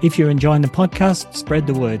 If you're enjoying the podcast, spread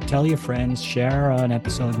the word, tell your friends, share an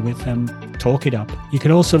episode with them, talk it up. You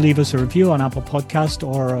can also leave us a review on Apple Podcast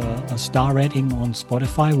or a star rating on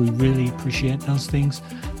Spotify. We really appreciate those things,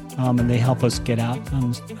 and they help us get out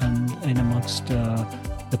and in amongst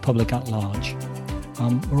the public at large.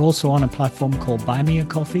 We're also on a platform called Buy Me a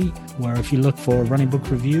Coffee, where if you look for Running Book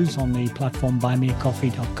Reviews on the platform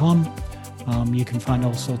buymeacoffee.com, you can find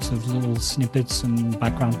all sorts of little snippets and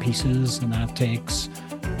background pieces and outtakes.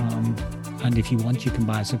 And if you want, you can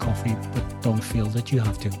buy us a coffee, but don't feel that you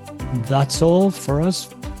have to. That's all for us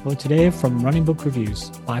for today from Running Book Reviews.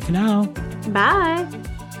 Bye for now. Bye.